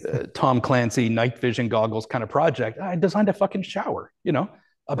 Tom Clancy, night vision goggles kind of project. I designed a fucking shower,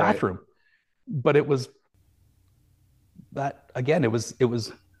 a bathroom. But it was that, again, it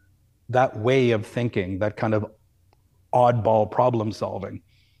was that way of thinking, that kind of oddball problem solving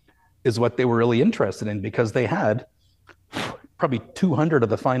is what they were really interested in, because they had probably 200 of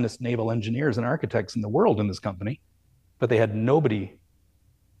the finest naval engineers and architects in the world in this company, but they had nobody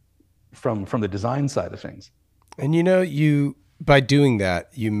from the design side of things. And you by doing that,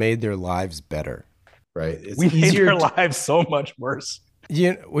 you made their lives better, right? It's we made their lives so much worse.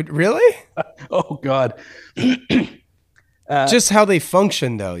 Really? Oh God. Just how they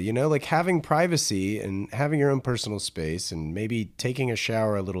function, though, like having privacy and having your own personal space and maybe taking a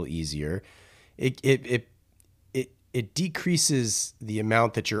shower a little easier. It decreases the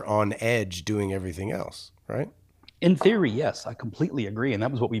amount that you're on edge doing everything else, right? In theory, yes, I completely agree. And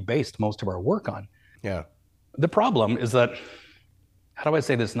that was what we based most of our work on. Yeah. The problem is that, how do I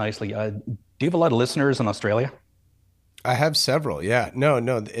say this nicely? Do you have a lot of listeners in Australia? I have several. Yeah. No,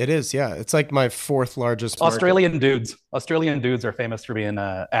 it is. Yeah. It's like my fourth largest market. Australian dudes are famous for being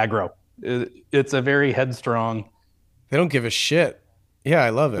aggro. It's a very headstrong They don't give a shit. Yeah,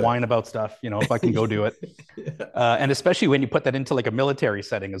 I love it. whine about stuff, if I can go do it. And especially when you put that into like a military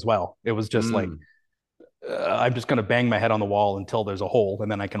setting as well. It was just like, I'm just going to bang my head on the wall until there's a hole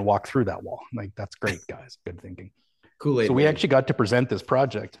and then I can walk through that wall. Like, that's great, guys. Good thinking. Kool-Aid So we Man. actually got to present this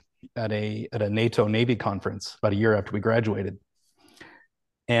project at a NATO Navy conference about a year after we graduated.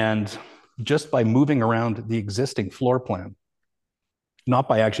 And just by moving around the existing floor plan, not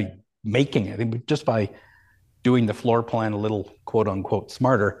by actually making it, just by doing the floor plan a little quote unquote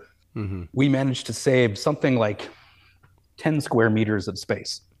smarter, we managed to save something like 10 square meters of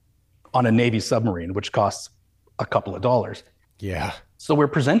space on a Navy submarine, which costs a couple of dollars. Yeah. So we're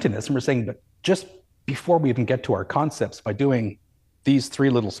presenting this and we're saying that just before we even get to our concepts, by doing these three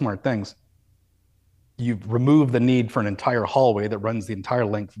little smart things, you've removed the need for an entire hallway that runs the entire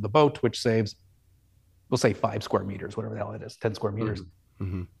length of the boat, which saves, we'll say 5 square meters, whatever the hell it is, 10 square meters.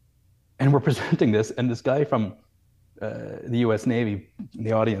 And we're presenting this, and this guy from the US Navy in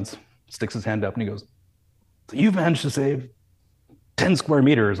the audience sticks his hand up and he goes, "So you've managed to save 10 square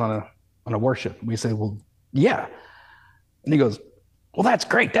meters on a warship?" We say, "Well, yeah." And he goes, "Well, that's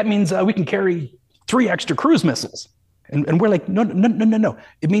great. That means we can carry 3 extra cruise missiles." And we're like, no.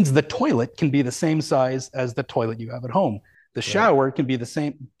 It means the toilet can be the same size as the toilet you have at home. The shower can be the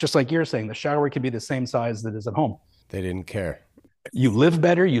same, just like you're saying, the shower can be the same size that is at home. They didn't care. You live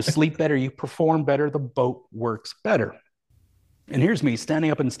better, you sleep better, you perform better, the boat works better. And here's me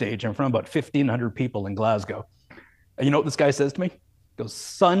standing up on stage in front of about 1,500 people in Glasgow. And you know what this guy says to me? He goes,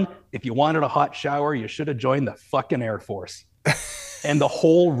 "Son, if you wanted a hot shower, you should have joined the fucking Air Force." And the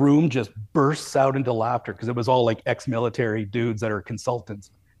whole room just bursts out into laughter because it was all like ex-military dudes that are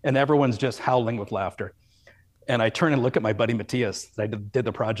consultants. And everyone's just howling with laughter. And I turn and look at my buddy Matthias that I did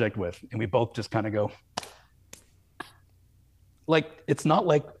the project with, and we both just kind of go, like, it's not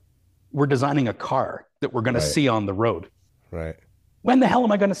like we're designing a car that we're going to see on the road. Right. When the hell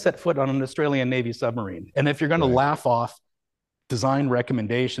am I going to set foot on an Australian Navy submarine? And if you're going to laugh off design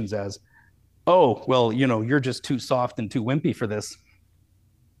recommendations as, "Oh, well, you're just too soft and too wimpy for this,"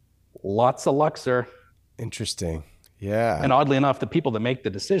 lots of luck, sir. Interesting. Yeah. And oddly enough, the people that make the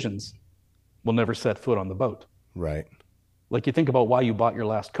decisions will never set foot on the boat. Right. Like, you think about why you bought your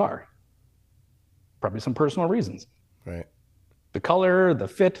last car. Probably some personal reasons. Right. The color, the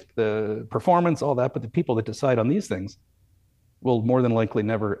fit, the performance, all that. But the people that decide on these things will more than likely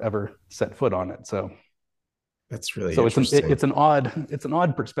never, ever set foot on it. So that's really interesting. It's an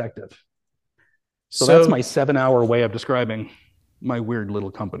odd perspective. So that's my 7-hour way of describing my weird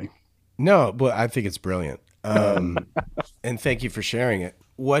little company. No, but I think it's brilliant. And thank you for sharing it.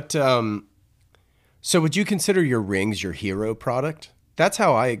 What, so would you consider your rings your hero product? That's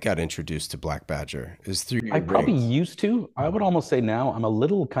how I got introduced to Black Badger, is through your I rings. probably used to. I would almost say now I'm a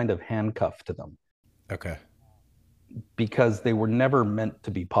little kind of handcuffed to them. Okay. Because they were never meant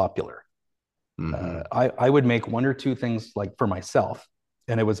to be popular. I would make 1 or 2 things like for myself,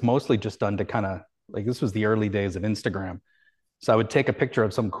 and it was mostly just done to kind of, like, this was the early days of Instagram. So I would take a picture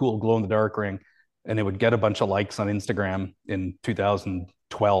of some cool glow in the dark ring and it would get a bunch of likes on Instagram in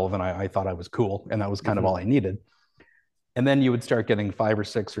 2012. And I thought I was cool. And that was kind of all I needed. And then you would start getting 5 or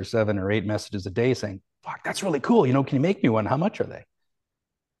 6 or 7 or 8 messages a day saying, "Fuck, that's really cool. Can you make me one? How much are they?"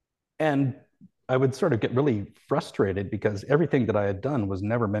 And I would sort of get really frustrated because everything that I had done was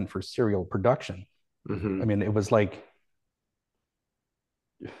never meant for serial production. I mean, it was like,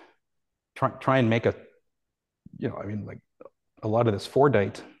 try and make like a lot of this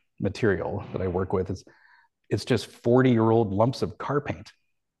Fordite material that I work with it's just 40-year-old lumps of car paint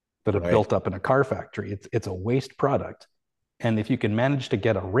that have built up in a car factory. It's a waste product. And if you can manage to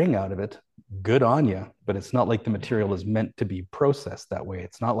get a ring out of it, good on you. But it's not like the material is meant to be processed that way.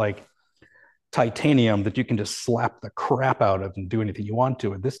 It's not like titanium that you can just slap the crap out of and do anything you want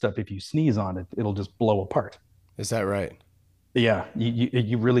to. And this stuff, if you sneeze on it, it'll just blow apart. Is that right? Yeah,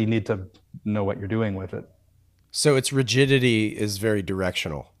 you really need to know what you're doing with it. So its rigidity is very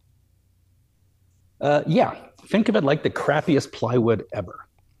directional. Yeah, think of it like the crappiest plywood ever.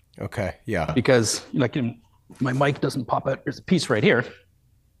 Okay, yeah. Because my mic doesn't pop out. There's a piece right here.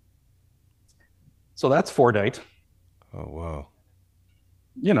 So that's Fordite. Oh,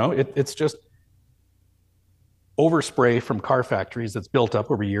 wow. It's just overspray from car factories that's built up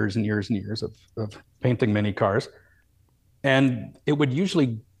over years and years and years of painting many cars. And it would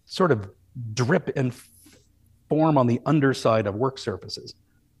usually sort of drip and form on the underside of work surfaces.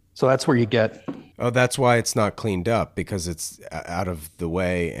 So that's where you get... Oh, that's why it's not cleaned up, because it's out of the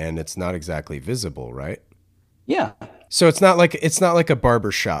way and it's not exactly visible, right? Yeah. So it's not like a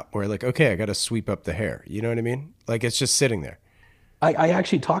barber shop where, like, okay, I got to sweep up the hair. You know what I mean? Like, it's just sitting there. I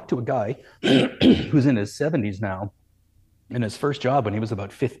actually talked to a guy who's in his 70s now, and his first job when he was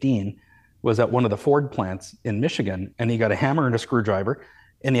about 15 was at one of the Ford plants in Michigan, and he got a hammer and a screwdriver,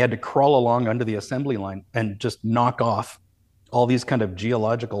 and he had to crawl along under the assembly line and just knock off all these kind of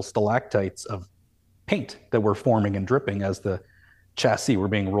geological stalactites of paint that were forming and dripping as the chassis were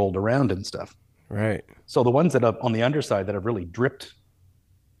being rolled around and stuff. Right. So the ones that up on the underside that have really dripped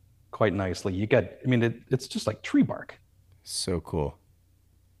quite nicely, you get, I mean, it's just like tree bark. So cool.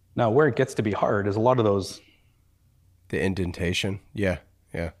 Now, where it gets to be hard is a lot of those, The indentation. Yeah.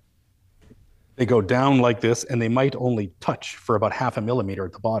 Yeah. they go down like this and they might only touch for about half a millimeter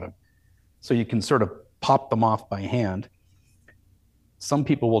at the bottom. So you can sort of pop them off by hand. Some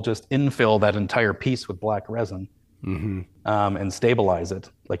people will just infill that entire piece with black resin and stabilize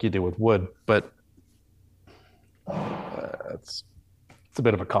it like you do with wood. But it's a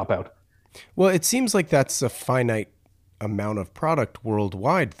bit of a cop out. Well, it seems like that's a finite amount of product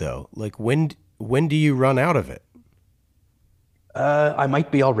worldwide, though. Like when do you run out of it? I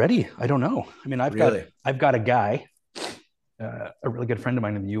might be already. I don't know. I mean, Really? I've got a guy, a really good friend of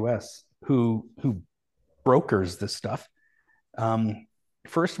mine in the U.S. who brokers this stuff.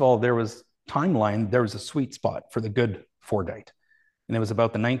 First of all, there was a sweet spot for the good Fordite, and it was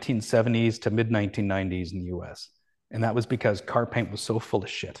about the 1970s to mid 1990s in the U.S. And that was because car paint was so full of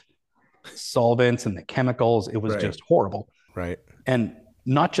shit, solvents and the chemicals. It was just horrible. Right. And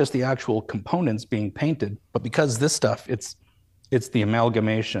not just the actual components being painted, but because this stuff, it's the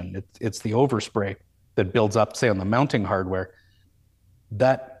amalgamation, it's the overspray that builds up, say, on the mounting hardware.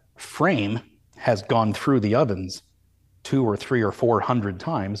 That frame has gone through the ovens 200 or 300 or 400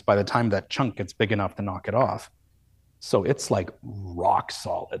 times by the time that chunk gets big enough to knock it off. So it's like rock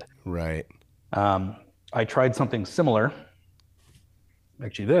solid. Right. I tried something similar.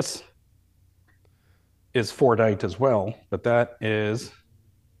 Actually, this is Fordite as well, but that is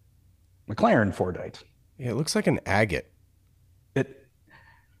McLaren Fordite. Yeah, it looks like an agate.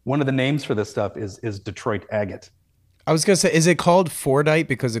 One of the names for this stuff is Detroit agate. I was gonna say, is it called Fordite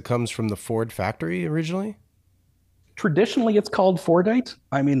because it comes from the Ford factory originally? Traditionally, it's called Fordite.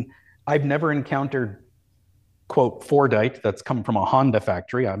 I mean, I've never encountered, quote, Fordite that's come from a Honda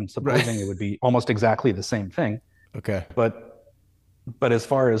factory. I'm supposing it would be almost exactly the same thing. Okay. But as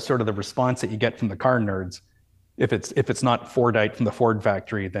far as sort of the response that you get from the car nerds, if it's not Fordite from the Ford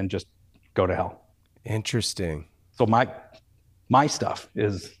factory, then just go to hell. Interesting. So my stuff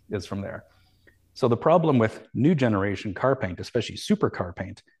is from there. So the problem with new generation car paint, especially supercar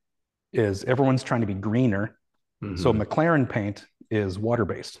paint, is everyone's trying to be greener. So McLaren paint is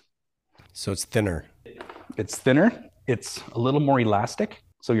water-based. So it's thinner. It's thinner. It's a little more elastic,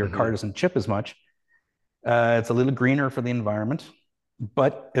 so your car doesn't chip as much. It's a little greener for the environment,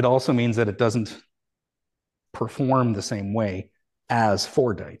 but it also means that it doesn't perform the same way as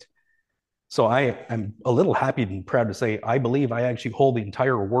Fordite. So I am a little happy and proud to say I believe I actually hold the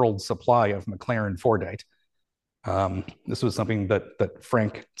entire world supply of McLaren Fordite. This was something that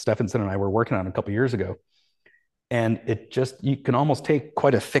Frank Stephenson and I were working on a couple of years ago. And you can almost take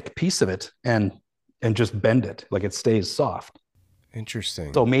quite a thick piece of it and just bend it, like it stays soft.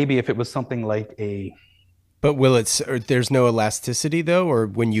 Interesting. So maybe if it was something like But there's no elasticity though, or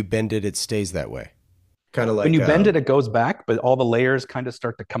when you bend it, it stays that way? Kind of like when you bend it, it goes back, but all the layers kind of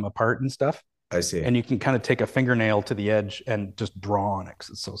start to come apart and stuff. I see. And you can kind of take a fingernail to the edge and just draw on it because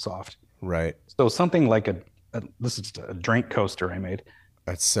it's so soft. Right. So something like this is a drink coaster I made.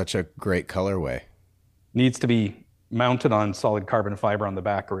 That's such a great colorway. Needs to be mounted on solid carbon fiber on the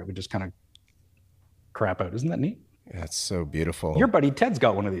back, or it would just kind of crap out. Isn't that neat? That's so beautiful. Your buddy Ted's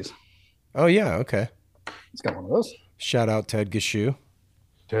got one of these. Oh yeah, okay. He's got one of those. Shout out Ted Gashu.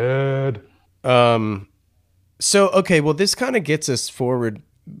 Ted. So okay, well this kind of gets us forward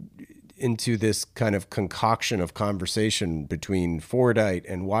into this kind of concoction of conversation between Fordite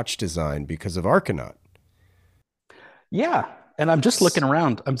and watch design because of Archinaut. Yeah, and I'm just looking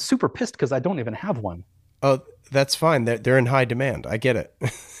around. I'm super pissed because I don't even have one. Oh, that's fine. They're in high demand. I get it.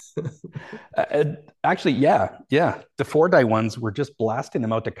 Actually, yeah. The Fordite ones were just blasting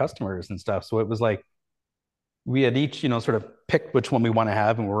them out to customers and stuff. So it was like we had each, sort of picked which one we want to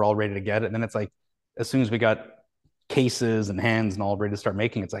have, and we're all ready to get it. And then it's like, as soon as we got cases and hands and all ready to start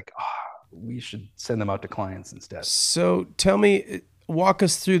making, it's like, we should send them out to clients instead. So tell me, walk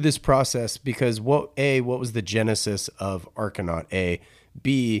us through this process, because what was the genesis of Archinaut? A,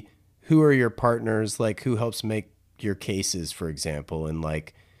 B, who are your partners? Like, who helps make your cases, for example? And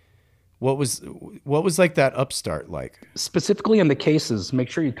like, what was like that upstart like? Specifically in the cases, make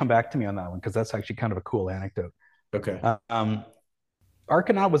sure you come back to me on that one, because that's actually kind of a cool anecdote. Okay.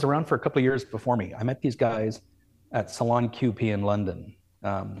 Archinaut was around for a couple of years before me. I met these guys at Salon QP in London.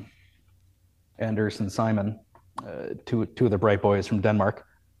 Anders and Simon, two of the bright boys from Denmark,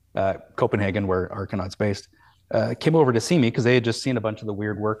 Copenhagen, where Arconaut's based, came over to see me because they had just seen a bunch of the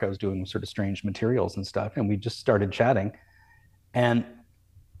weird work I was doing with sort of strange materials and stuff. And we just started chatting. And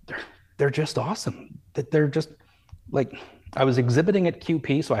they're just awesome. They're just like, I was exhibiting at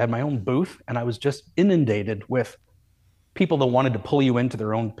QP, so I had my own booth, and I was just inundated with people that wanted to pull you into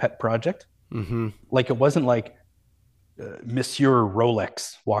their own pet project. Mm-hmm. Like, it wasn't like Monsieur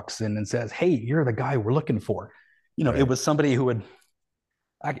Rolex walks in and says, "Hey, you're the guy we're looking for." Right. It was somebody who would,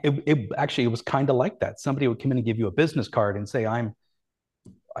 it was kind of like that. Somebody would come in and give you a business card and say, I'm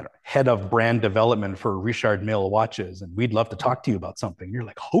head of brand development for Richard Mille watches, and we'd love to talk to you about something. You're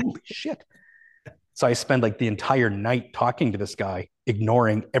like, holy shit. So I spend like the entire night talking to this guy,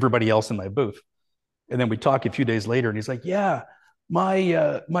 ignoring everybody else in my booth. And then we talk a few days later, and he's like, yeah,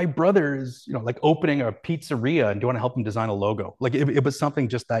 my brother is, like opening a pizzeria, and do you want to help him design a logo? Like it was something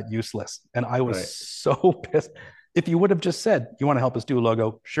just that useless. And I was so pissed. If you would have just said, you want to help us do a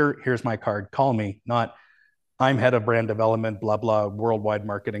logo? Sure, here's my card. Call me. Not, I'm head of brand development, blah, blah, worldwide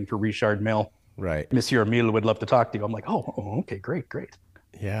marketing for Richard Mille. Right. Monsieur Mille would love to talk to you. I'm like, oh, okay, great.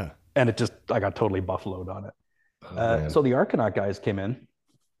 Yeah. And I got totally buffaloed on it. So the Arconaut guys came in.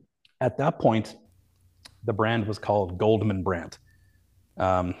 At that point, the brand was called Goldman Brandt.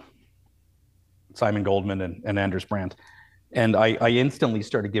 Simon Goldman and Anders Brandt. And I instantly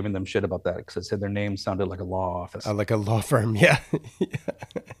started giving them shit about that because I said their name sounded like a law office. Like a law firm, yeah.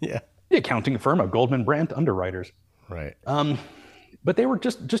 Yeah. The accounting firm of Goldman Brandt Underwriters. Right. But they were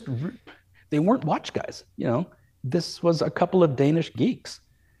just they weren't watch guys. This was a couple of Danish geeks.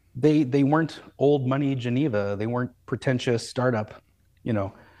 They weren't old money Geneva. They weren't pretentious startup,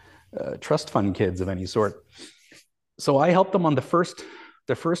 trust fund kids of any sort. So I helped them on the first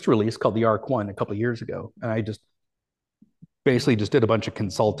release called the Arc One a couple of years ago, and I just basically just did a bunch of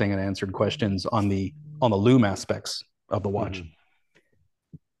consulting and answered questions on the loom aspects of the watch.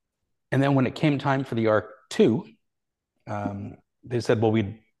 Mm-hmm. And then when it came time for the Arc 2, they said, well,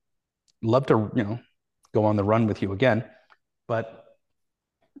 we'd love to, go on the run with you again, but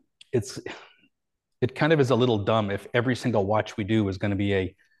it kind of is a little dumb if every single watch we do is going to be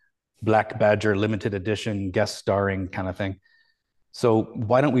a Black Badger limited edition guest starring kind of thing. So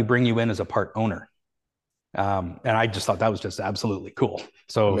why don't we bring you in as a part owner? And I just thought that was just absolutely cool.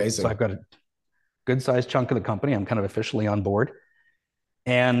 So I've got a good sized chunk of the company. I'm kind of officially on board.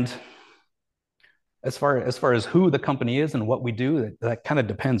 And as far as who the company is and what we do, that kind of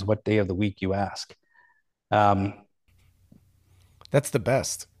depends what day of the week you ask. That's the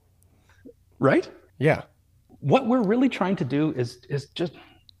best. Right? Yeah. What we're really trying to do is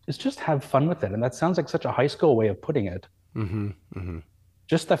just have fun with it. And that sounds like such a high school way of putting it. Mm-hmm. Mm-hmm.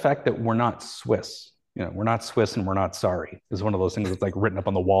 Just the fact that we're not Swiss, we're not Swiss and we're not sorry is one of those things that's like written up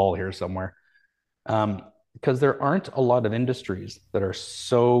on the wall here somewhere. Because there aren't a lot of industries that are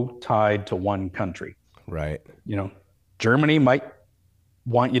so tied to one country. Right. Germany might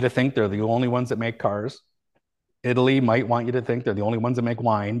want you to think they're the only ones that make cars. Italy might want you to think they're the only ones that make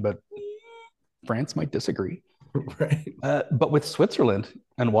wine, but France might disagree. Right. But with Switzerland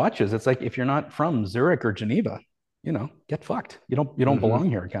and watches, it's like, if you're not from Zurich or Geneva, get fucked. You don't mm-hmm. belong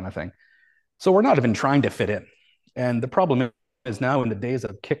here kind of thing. So we're not even trying to fit in. And the problem is now in the days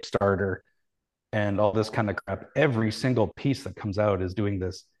of Kickstarter and all this kind of crap, every single piece that comes out is doing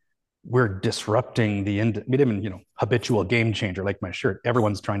this. We're disrupting habitual game changer, like my shirt.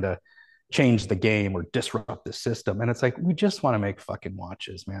 Everyone's trying to change the game or disrupt the system. And it's like, we just want to make fucking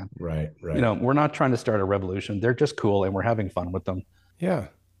watches, man. Right. We're not trying to start a revolution. They're just cool and we're having fun with them. Yeah.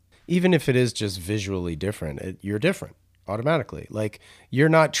 Even if it is just visually different, you're different automatically. Like, you're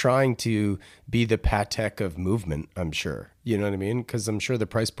not trying to be the Patek of movement, I'm sure. You know what I mean? Because I'm sure the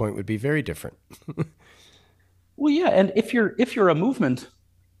price point would be very different. Well, yeah. And if you're a movement,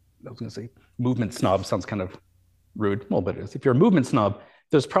 I was going to say movement snob sounds kind of rude. Well, but if you're a movement snob,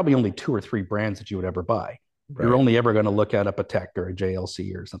 there's probably only 2 or 3 brands that you would ever buy. Right. You're only ever going to look at a Patek or a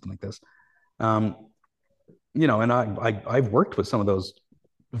JLC or something like this. And I've worked with some of those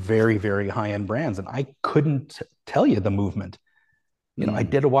very, very high-end brands, and I couldn't tell you the movement. I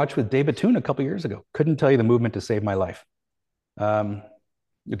did a watch with David Toon a couple of years ago. Couldn't tell you the movement to save my life. I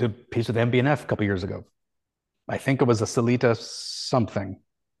did a piece with MB&F a couple of years ago. I think it was a Sellita something.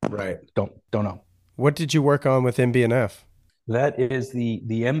 Right. Don't know. What did you work on with MB&F? That is the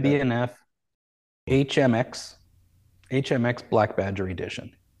MB&F HMX Black Badger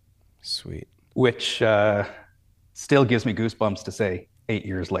edition. Sweet. Which still gives me goosebumps to say 8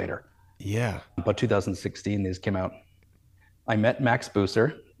 years later. Yeah. About 2016, these came out. I met Max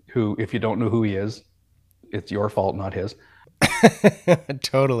Buser, who, if you don't know who he is, it's your fault, not his.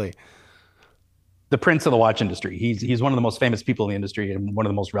 Totally. The prince of the watch industry. He's one of the most famous people in the industry and one of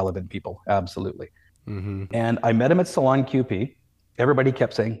the most relevant people. Absolutely. Mm-hmm. And I met him at Salon QP. Everybody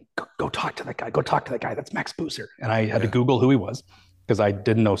kept saying, go talk to that guy. Go talk to that guy. That's Max Busser. And I had to Google who he was because I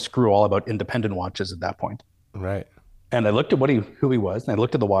didn't know screw all about independent watches at that point. Right. And I looked at who he was, and I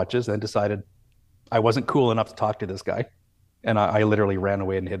looked at the watches and decided I wasn't cool enough to talk to this guy. And I literally ran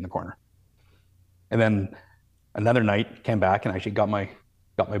away and hid in the corner. And then another night came back and actually got my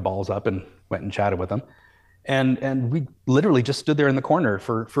balls up and went and chatted with him. And we literally just stood there in the corner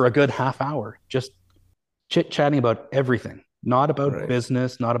for a good half hour, just chit-chatting about everything. Not about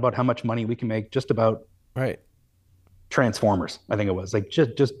business, not about how much money we can make, just about Transformers, I think it was. Like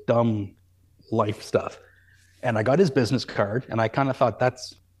just dumb life stuff. And I got his business card, and I kind of thought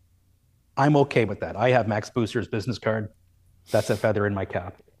I'm okay with that. I have Max Busser's business card. That's a feather in my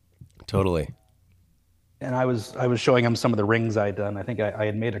cap. Totally. And I was showing him some of the rings I'd done. I think I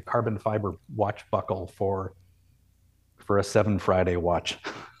had made a carbon fiber watch buckle for a 7 Friday watch.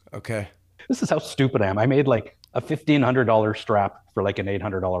 Okay. This is how stupid I am. I made like a $1,500 strap for like an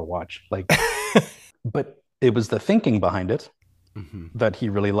 $800 watch. Like, but it was the thinking behind it that he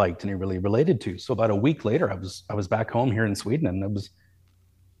really liked and he really related to. So about a week later, I was back home here in Sweden, and I was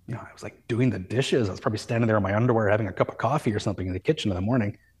like doing the dishes. I was probably standing there in my underwear having a cup of coffee or something in the kitchen in the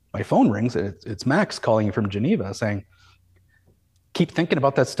morning. My phone rings. It's Max calling from Geneva saying, keep thinking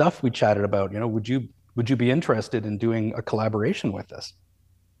about that stuff we chatted about. Would you be interested in doing a collaboration with us?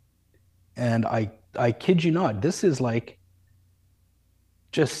 And I kid you not, this is like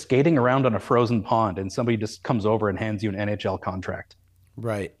just skating around on a frozen pond and somebody just comes over and hands you an NHL contract.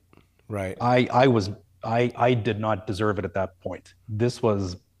 Right. I did not deserve it at that point. This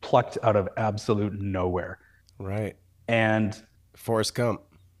was plucked out of absolute nowhere. Right. And Forrest Gump.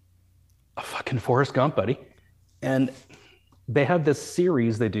 A fucking Forrest Gump, buddy. And they have this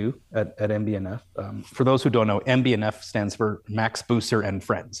series they do at MB&F. For those who don't know, MB&F stands for Max Busser and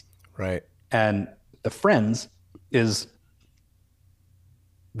Friends. Right. And the Friends is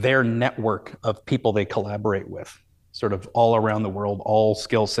their network of people they collaborate with, sort of all around the world, all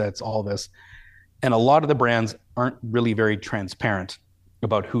skill sets, all this. And a lot of the brands aren't really very transparent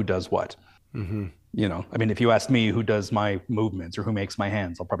about who does what. Mm-hmm. I mean, if you ask me who does my movements or who makes my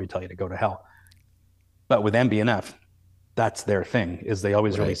hands, I'll probably tell you to go to hell. But with MB&F, that's their thing, is they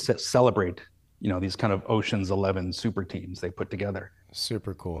always really celebrate, these kind of Ocean's 11 super teams they put together.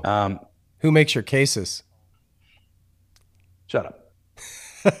 Super cool. Who makes your cases? Shut up.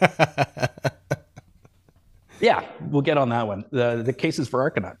 Yeah, we'll get on that one. The cases for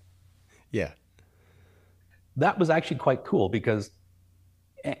Archinaut. Yeah. That was actually quite cool because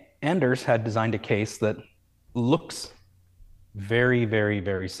Anders had designed a case that looks very, very,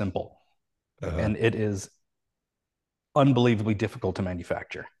 very simple. And it is unbelievably difficult to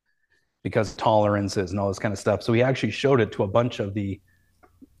manufacture because tolerances and all this kind of stuff. So he actually showed it to a bunch of the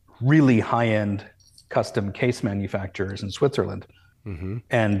really high-end custom case manufacturers in Switzerland. Mm-hmm.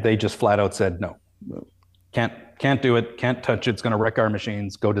 And they just flat out said, no, can't do it, can't touch it, it's going to wreck our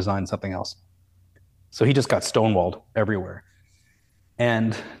machines, go design something else. So he just got stonewalled everywhere.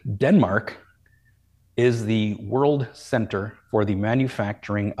 And Denmark is the world center for the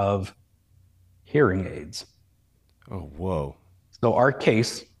manufacturing of hearing aids. Oh, whoa. So our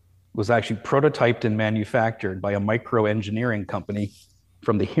case was actually prototyped and manufactured by a micro-engineering company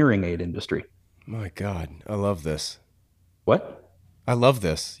from the hearing aid industry. My God, I love this. What? I love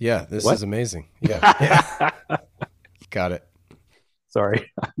this. Yeah, this is amazing. Yeah. Got it.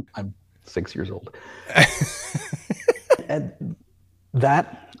 Sorry, I'm 6 years old. And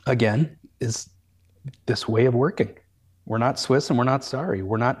that, again, is this way of working. We're not Swiss and we're not sorry.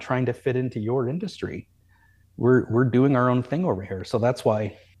 We're not trying to fit into your industry. We're doing our own thing over here. So that's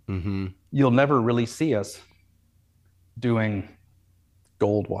why you'll never really see us doing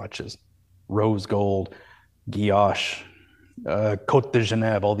gold watches, rose gold, guilloche, Côte de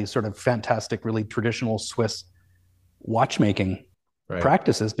Genève, all these sort of fantastic, really traditional Swiss watchmaking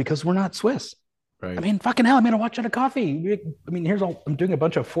practices because we're not Swiss. Right. I mean, fucking hell, I made a watch out of coffee. I mean, I'm doing a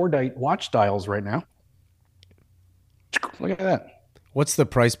bunch of Fordite watch dials right now. Look at that. What's the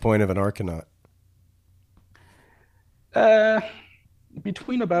price point of an Archinaut?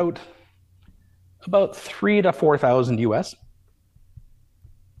 Between about 3,000 to 4,000 US.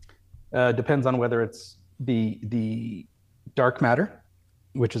 Depends on whether it's the dark matter,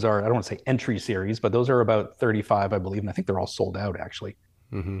 which is our, I don't want to say entry series, but those are about 35, I believe. And I think they're all sold out actually.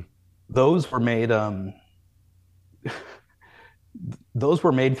 Mm-hmm. Those were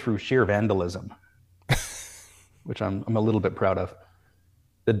made through sheer vandalism, which I'm a little bit proud of.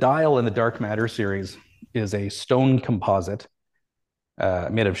 The dial in the dark matter series is a stone composite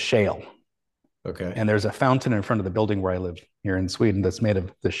made of shale. Okay. And there's a fountain in front of the building where I live here in Sweden that's made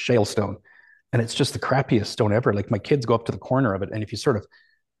of the shale stone. And it's just the crappiest stone ever. Like my kids go up to the corner of it, and if you sort of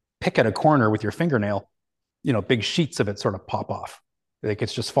pick at a corner with your fingernail, big sheets of it sort of pop off. Like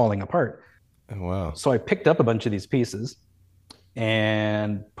it's just falling apart. Oh, wow. So I picked up a bunch of these pieces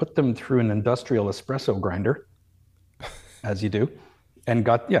and put them through an industrial espresso grinder, as you do, and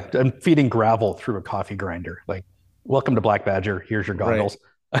I'm feeding gravel through a coffee grinder. Like, welcome to Black Badger. Here's your goggles.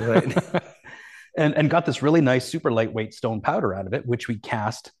 Right. and got this really nice, super lightweight stone powder out of it, which we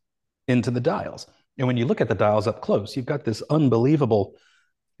cast into the dials. And when you look at the dials up close, you've got this unbelievable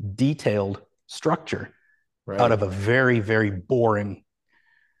detailed structure out of a very, very boring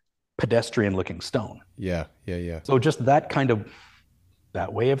pedestrian looking stone. Yeah. So just that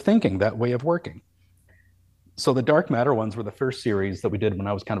way of thinking, that way of working. So the dark matter ones were the first series that we did when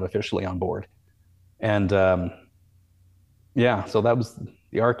I was kind of officially on board. And so that was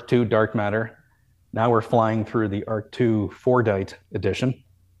the Arc 2 dark matter. Now we're flying through the Arc 2 Fordite edition.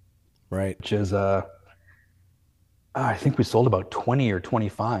 Right. Which is, I think we sold about 20 or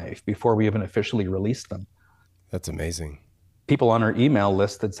 25 before we even officially released them. That's amazing. People on our email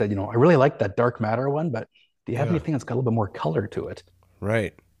list that said, I really like that dark matter one, but do you have anything that's got a little bit more color to it?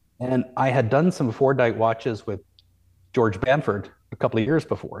 Right. And I had done some Fordite watches with George Bamford a couple of years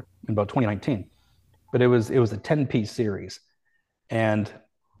before, in about 2019. But it was a 10-piece series. And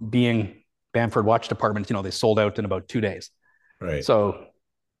being Bamford Watch Department, they sold out in about 2 days. Right. So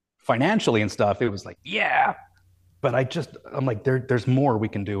financially and stuff, it was like, yeah. But I'm like, there's more we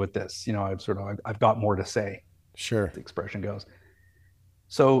can do with this. I've got more to say. Sure. The expression goes.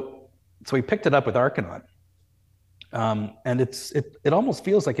 So we picked it up with Archinaut. And it almost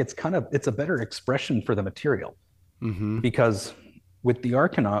feels like it's a better expression for the material. Mm-hmm. Because with the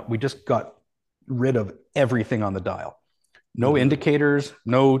Archinaut, we just got rid of everything on the dial. No indicators,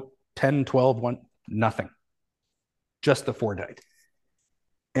 no 10, 12, 1, nothing. Just the Fordite.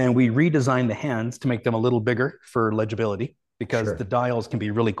 And we redesigned the hands to make them a little bigger for legibility, because the dials can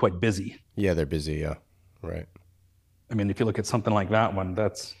be really quite busy. Yeah, they're busy. Yeah. Right. I mean, if you look at something like that one,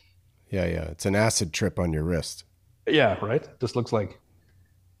 that's... Yeah. It's an acid trip on your wrist. Yeah, right? Just looks like...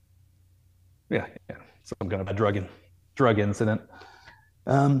 Yeah. Some kind of a drug incident.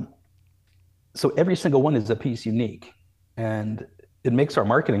 So every single one is a piece unique. And it makes our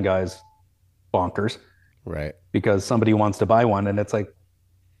marketing guys bonkers. Right. Because somebody wants to buy one, and it's like,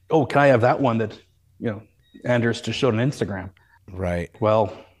 oh, can I have that one that, Anders just showed on Instagram? Right.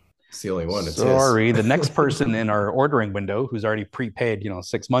 Well... It's the only one. It's sorry. The next person in our ordering window who's already prepaid,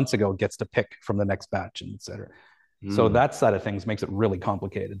 6 months ago, gets to pick from the next batch, and et cetera. So that side of things makes it really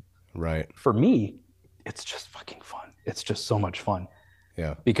complicated. Right. For me, it's just fucking fun. It's just so much fun.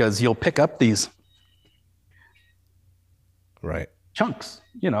 Yeah. Because you'll pick up these chunks,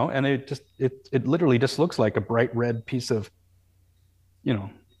 and it literally just looks like a bright red piece of,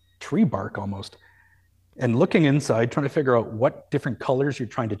 tree bark almost. And looking inside, trying to figure out what different colors you're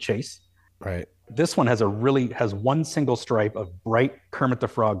trying to chase. Right. This one has one single stripe of bright Kermit the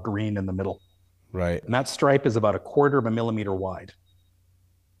Frog green in the middle. Right. And that stripe is about 1/4 of a millimeter wide.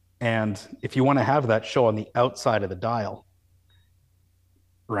 And if you want to have that show on the outside of the dial,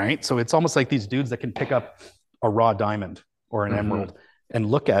 right? So it's almost like these dudes that can pick up a raw diamond or an emerald and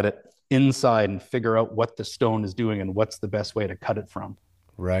look at it inside and figure out what the stone is doing and what's the best way to cut it from.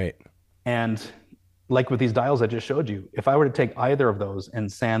 Right. And like with these dials I just showed you, if I were to take either of those and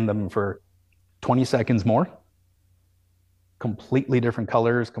sand them for 20 seconds more, completely different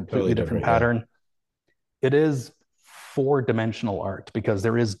colors, completely different pattern. Yeah. It is 4-dimensional art because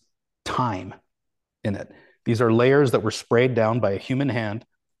there is time in it. These are layers that were sprayed down by a human hand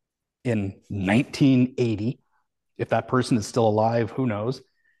in 1980. If that person is still alive, who knows?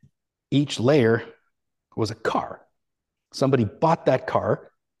 Each layer was a car. Somebody bought that car.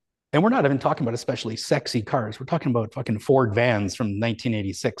 And we're not even talking about especially sexy cars. We're talking about fucking Ford vans from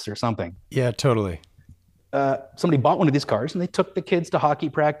 1986 or something. Yeah, totally. Somebody bought one of these cars and they took the kids to hockey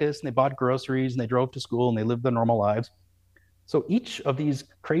practice and they bought groceries and they drove to school and they lived their normal lives. So each of these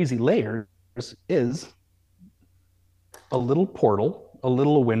crazy layers is a little portal, a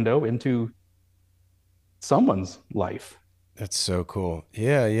little window into someone's life. That's so cool.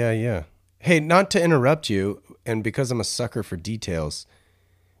 Yeah. Hey, not to interrupt you, and because I'm a sucker for details,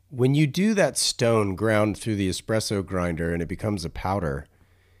 when you do that stone ground through the espresso grinder and it becomes a powder,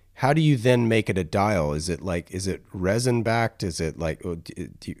 how do you then make it a dial? Is it resin backed? Is it like,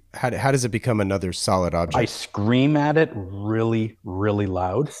 how does it become another solid object? I scream at it really, really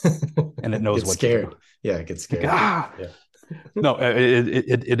loud and it knows what scared. to do. Yeah, it gets scared. Yeah. No,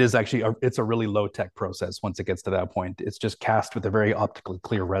 it is actually it's a really low tech process. Once it gets to that point, it's just cast with a very optically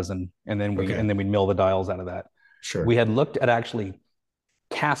clear resin, and then Okay. we mill the dials out of that. Sure. We had looked at actually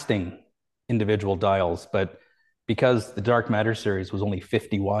casting individual dials, but because the Dark Matter series was only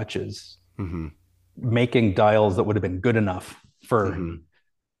 50 watches, Mm-hmm. making dials that would have been good enough for Mm-hmm.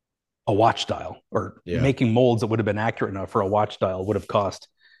 a watch dial, or Yeah. making molds that would have been accurate enough for a watch dial, would have cost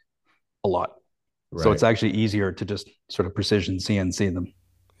a lot. So Right. it's actually easier to just sort of precision CNC them.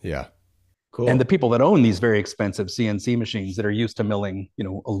 Yeah. And the Cool. people that own these very expensive CNC machines that are used to milling,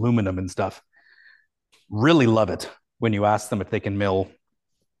 aluminum and stuff, really love it when you ask them if they can mill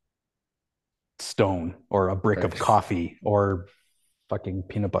stone or a brick Right. of coffee or fucking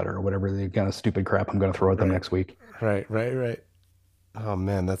peanut butter or whatever the kind of stupid crap I'm going to throw at them Right. next week. Right. Right. Right. Oh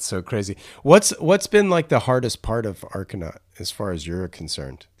man, that's so crazy. What's been like the hardest part of Arcanaut as far as you're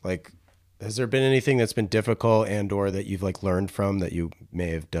concerned? Like, has there been anything that's been difficult and or that you've like learned from that you may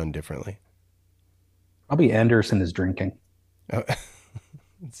have done differently? Probably Anderson is drinking. Oh,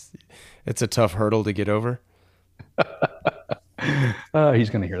 it's, it's a tough hurdle to get over. He's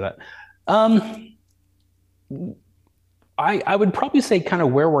going to hear that. Um, I would probably say kind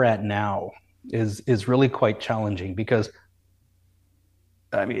of where we're at now is really quite challenging because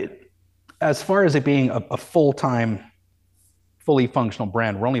I mean, as far as it being a full time, fully functional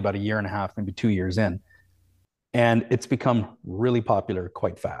brand, we're only about a year and a half, maybe 2 years in, and it's become really popular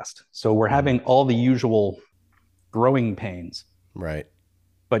quite fast. So we're Mhm. having all the usual growing pains, Right.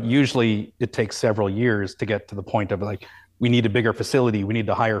 but usually it takes several years to get to the point of like, we need a bigger facility, we need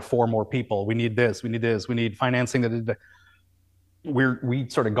to hire 4 more people, we need this, we need this, we need financing. That we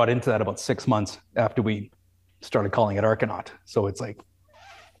sort of got into that about 6 months after we started calling it Arcanaut. So it's like,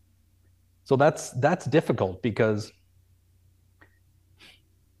 so that's difficult because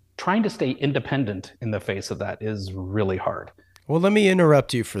trying to stay independent in the face of that is really hard. Well, let me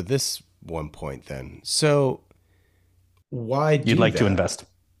interrupt you for this one point then. So, why You'd do like to that? invest.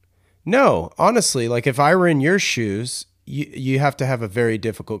 No, honestly, like if I were in your shoes, you have to have a very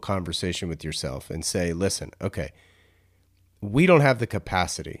difficult conversation with yourself and say, listen, okay, we don't have the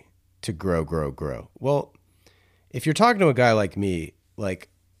capacity to grow, grow, grow. Well, if you're talking to a guy like me, like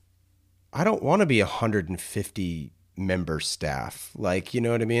I don't want to be 150 member staff. Like, you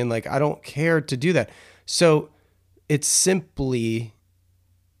know what I mean? Like I don't care to do that. So it's simply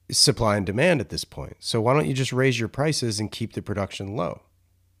supply and demand at this point. So why don't you just raise your prices and keep the production low?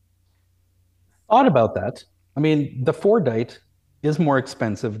 Thought about that. I mean, the Fordite is more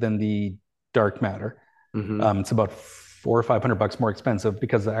expensive than the Dark Matter. Mm-hmm. It's about 400 or 500 bucks more expensive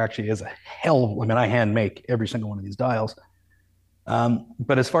because it actually is a hell. I mean, I hand make every single one of these dials.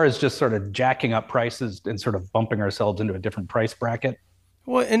 But as far as just sort of jacking up prices and sort of bumping ourselves into a different price bracket,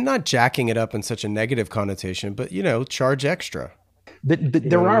 Well, and not jacking it up in such a negative connotation, but charge extra. You know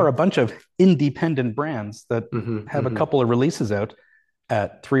there what I are mean? a bunch of independent brands that Mm-hmm. have a Mm-hmm. couple of releases out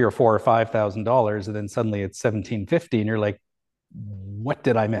at $3 or $4 or $5,000, and then suddenly it's 1750, and you're like, what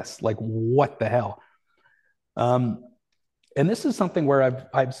did I miss? Like, what the hell? Um, and this is something where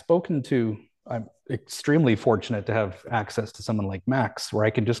I've spoken to. I'm extremely fortunate to have access to someone like Max, where I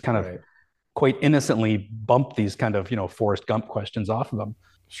can just kind of Right. quite innocently bump these kind of Forrest Gump questions off of them.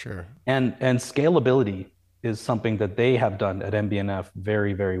 Sure. And scalability is something that they have done at MB&F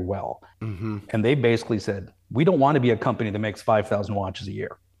very, very well. Mm-hmm. And they basically said, we don't want to be a company that makes 5,000 watches a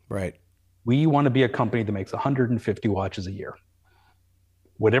year. Right. We want to be a company that makes 150 watches a year.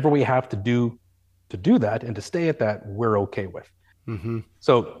 Whatever we have to do that and to stay at that, we're okay with. Mm-hmm.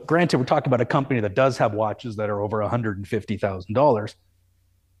 So, granted, we're talking about a company that does have watches that are over $150,000,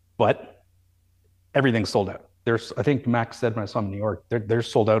 but everything's sold out. I think Max said when I saw him in New York, they're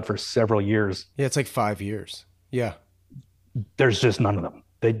sold out for several years. Yeah, it's like 5 years. Yeah. There's just none of them.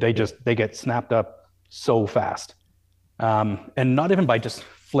 Yeah. They get snapped up so fast, and not even by just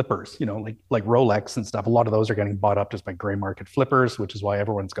flippers. Like Rolex and stuff. A lot of those are getting bought up just by gray market flippers, which is why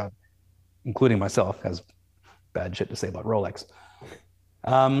everyone's got, including myself, has bad shit to say about Rolex.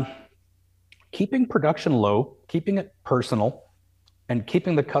 Um, Keeping production low, keeping it personal, and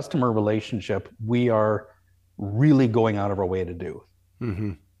keeping the customer relationship, we are really going out of our way to do.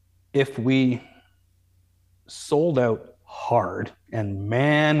 Mm-hmm. If we sold out hard, and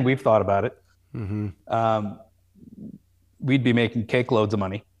man, we've thought about it, Mm-hmm. um, we'd be making cake loads of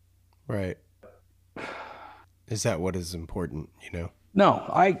money. Right. Is that what is important? No,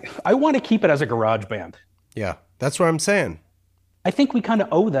 I want to keep it as a garage band. Yeah. That's what I'm saying. I think we kind of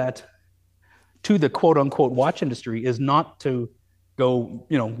owe that to the quote unquote watch industry, is not to go,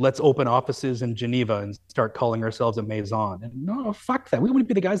 let's open offices in Geneva and start calling ourselves a maison. And no, fuck that. We want to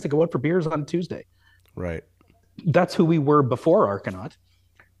be the guys that go out for beers on Tuesday. Right. that's who we were before Arcanaut,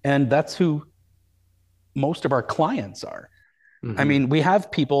 and that's who most of our clients are. I mean, we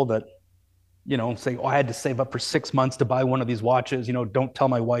have people that, say, oh, I had to save up for 6 months to buy one of these watches. Don't tell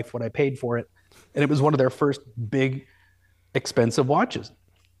my wife what I paid for it. And it was one of their first big, expensive watches.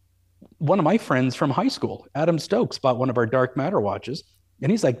 One of my friends from high school, Adam Stokes, bought one of our Dark Matter watches.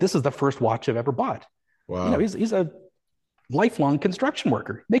 And he's like, this is the first watch I've ever bought. Wow. He's a lifelong construction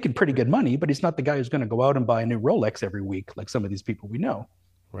worker, making pretty good money, but he's not the guy who's going to go out and buy a new Rolex every week like some of these people we know.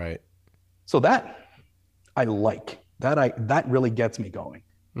 Right. So that I like. That really gets me going.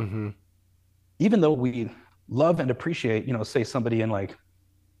 Even though we love and appreciate, say somebody in like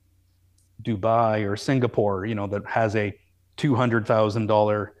Dubai or Singapore, that has a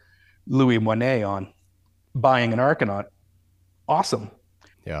 $200,000 Louis Moinet on, buying an Arcanaut, awesome.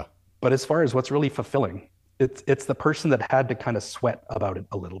 Yeah. But as far as what's really fulfilling, it's the person that had to kind of sweat about it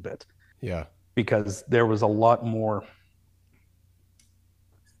a little bit. Yeah. Because there was a lot more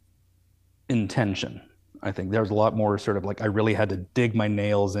intention. I think there was a lot more sort of like, I really had to dig my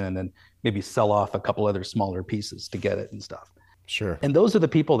nails in and maybe sell off a couple other smaller pieces to get it and stuff. Sure. And those are the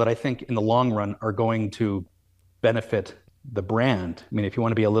people that I think in the long run are going to benefit the brand. I mean, if you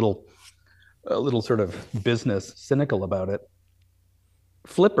want to be a little sort of business cynical about it,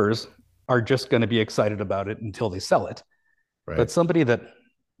 flippers are just going to be excited about it until they sell it. Right. But somebody that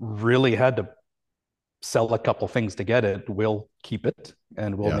really had to sell a couple things to get it will keep it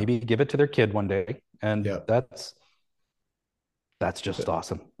and will maybe give it to their kid one day. And that's just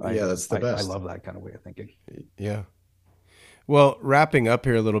awesome. That's the best. I love that kind of way of thinking. Yeah. Well, wrapping up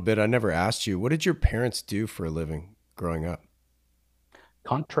here a little bit, I never asked you, what did your parents do for a living growing up?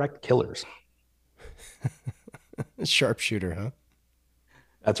 Contract killers. Sharpshooter, huh?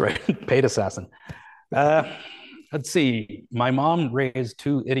 That's right. Paid assassin. Let's see. My mom raised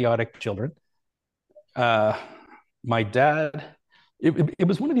two idiotic children. My dad, it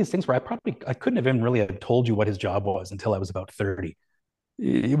was one of these things where I couldn't have even really have told you what his job was until I was about 30.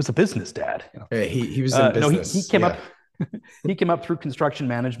 He was a business dad. Yeah, he was in business. No, he came up. He came up through construction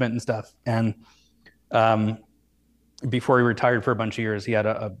management and stuff. And before he retired for a bunch of years, he had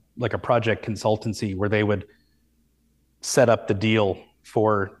a project consultancy where they would set up the deal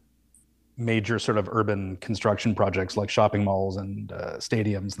for major sort of urban construction projects like shopping malls and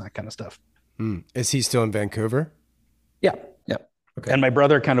stadiums and that kind of stuff. Is he still in Vancouver? Yeah. Okay. And my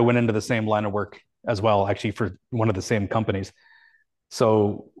brother kind of went into the same line of work as well, actually, for one of the same companies.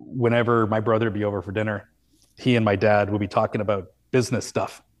 So whenever my brother would be over for dinner, he and my dad would be talking about business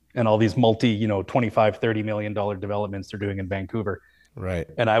stuff and all these multi, $25, $30 million developments they're doing in Vancouver. Right.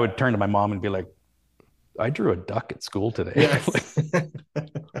 And I would turn to my mom and be like, I drew a duck at school today. Yes.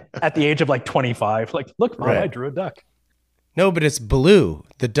 At the age of like 25, like, look, Mom, I drew a duck. No, but it's blue.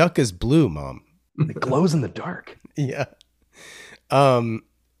 The duck is blue, Mom. It glows in the dark. Yeah.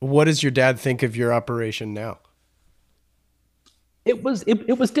 What does your dad think of your operation now? It was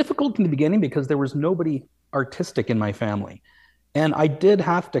difficult in the beginning because there was nobody artistic in my family. And I did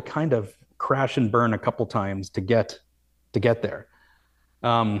have to kind of crash and burn a couple times to get there.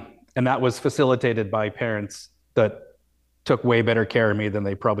 And that was facilitated by parents that took way better care of me than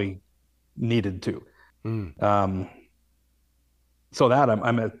they probably needed to. So that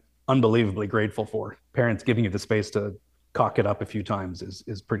I'm unbelievably grateful for. Parents giving you the space to cock it up a few times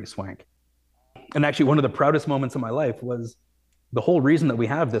is pretty swank. And actually, one of the proudest moments of my life was the whole reason that we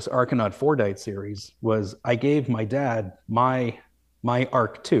have this Arcanaut Fordite series was I gave my dad my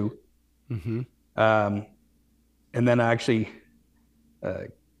Arc 2. And then I actually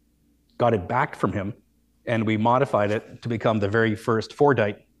got it back from him, and we modified it to become the very first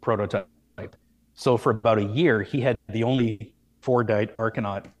Fordite prototype. So for about a year, he had the only Fordite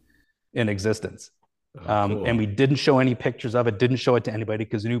Arcanaut in existence. Cool. And we didn't show any pictures of it, didn't show it to anybody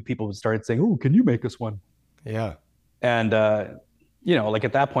because we knew people would start saying, oh, can you make us one? Yeah. And, like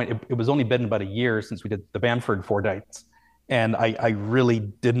at that point, it was only been about a year since we did the Bamford Fordites. And I really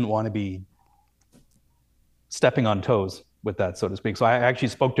didn't want to be stepping on toes with that, so to speak. So I actually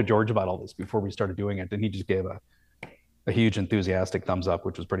spoke to George about all this before we started doing it. And he just gave a huge enthusiastic thumbs up,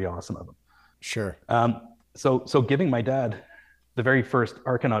 which was pretty awesome of him. Sure. So giving my dad the very first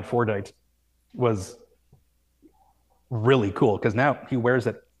Arcanaut Fordite was really cool because now he wears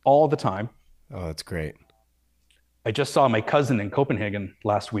it all the time. Oh, that's great. I just saw my cousin in Copenhagen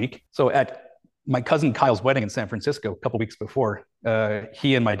last week. So at my cousin Kyle's wedding in San Francisco a couple weeks before,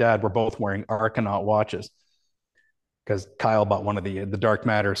 he and my dad were both wearing Arcanaut watches because Kyle bought one of the Dark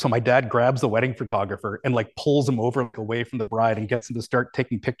Matter. So my dad grabs the wedding photographer and like pulls him over away from the bride and gets him to start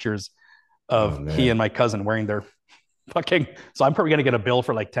taking pictures of he and my cousin wearing their So I'm probably going to get a bill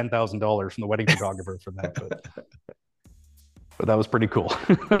for like $10,000 from the wedding photographer for that. But that was pretty cool.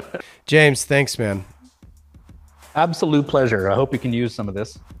 James, thanks, man. Absolute pleasure. I hope you can use some of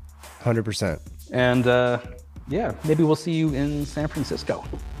this. 100%. And yeah, maybe we'll see you in San Francisco.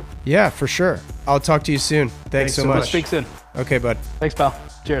 Yeah, for sure. I'll talk to you soon. Thanks so much. Speak soon. Okay, bud. Thanks, pal.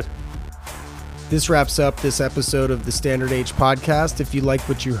 Cheers. This wraps up this episode of the Standard Age podcast. If you liked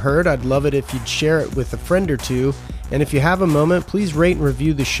what you heard, I'd love it if you'd share it with a friend or two. And if you have a moment, please rate and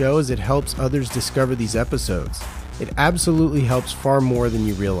review the show as it helps others discover these episodes. It absolutely helps far more than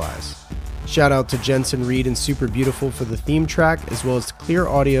you realize. Shout out to Jensen Reed and Super Beautiful for the theme track, as well as to Clear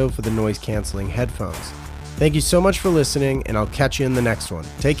Audio for the noise-canceling headphones. Thank you so much for listening, and I'll catch you in the next one.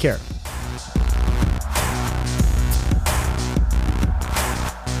 Take care.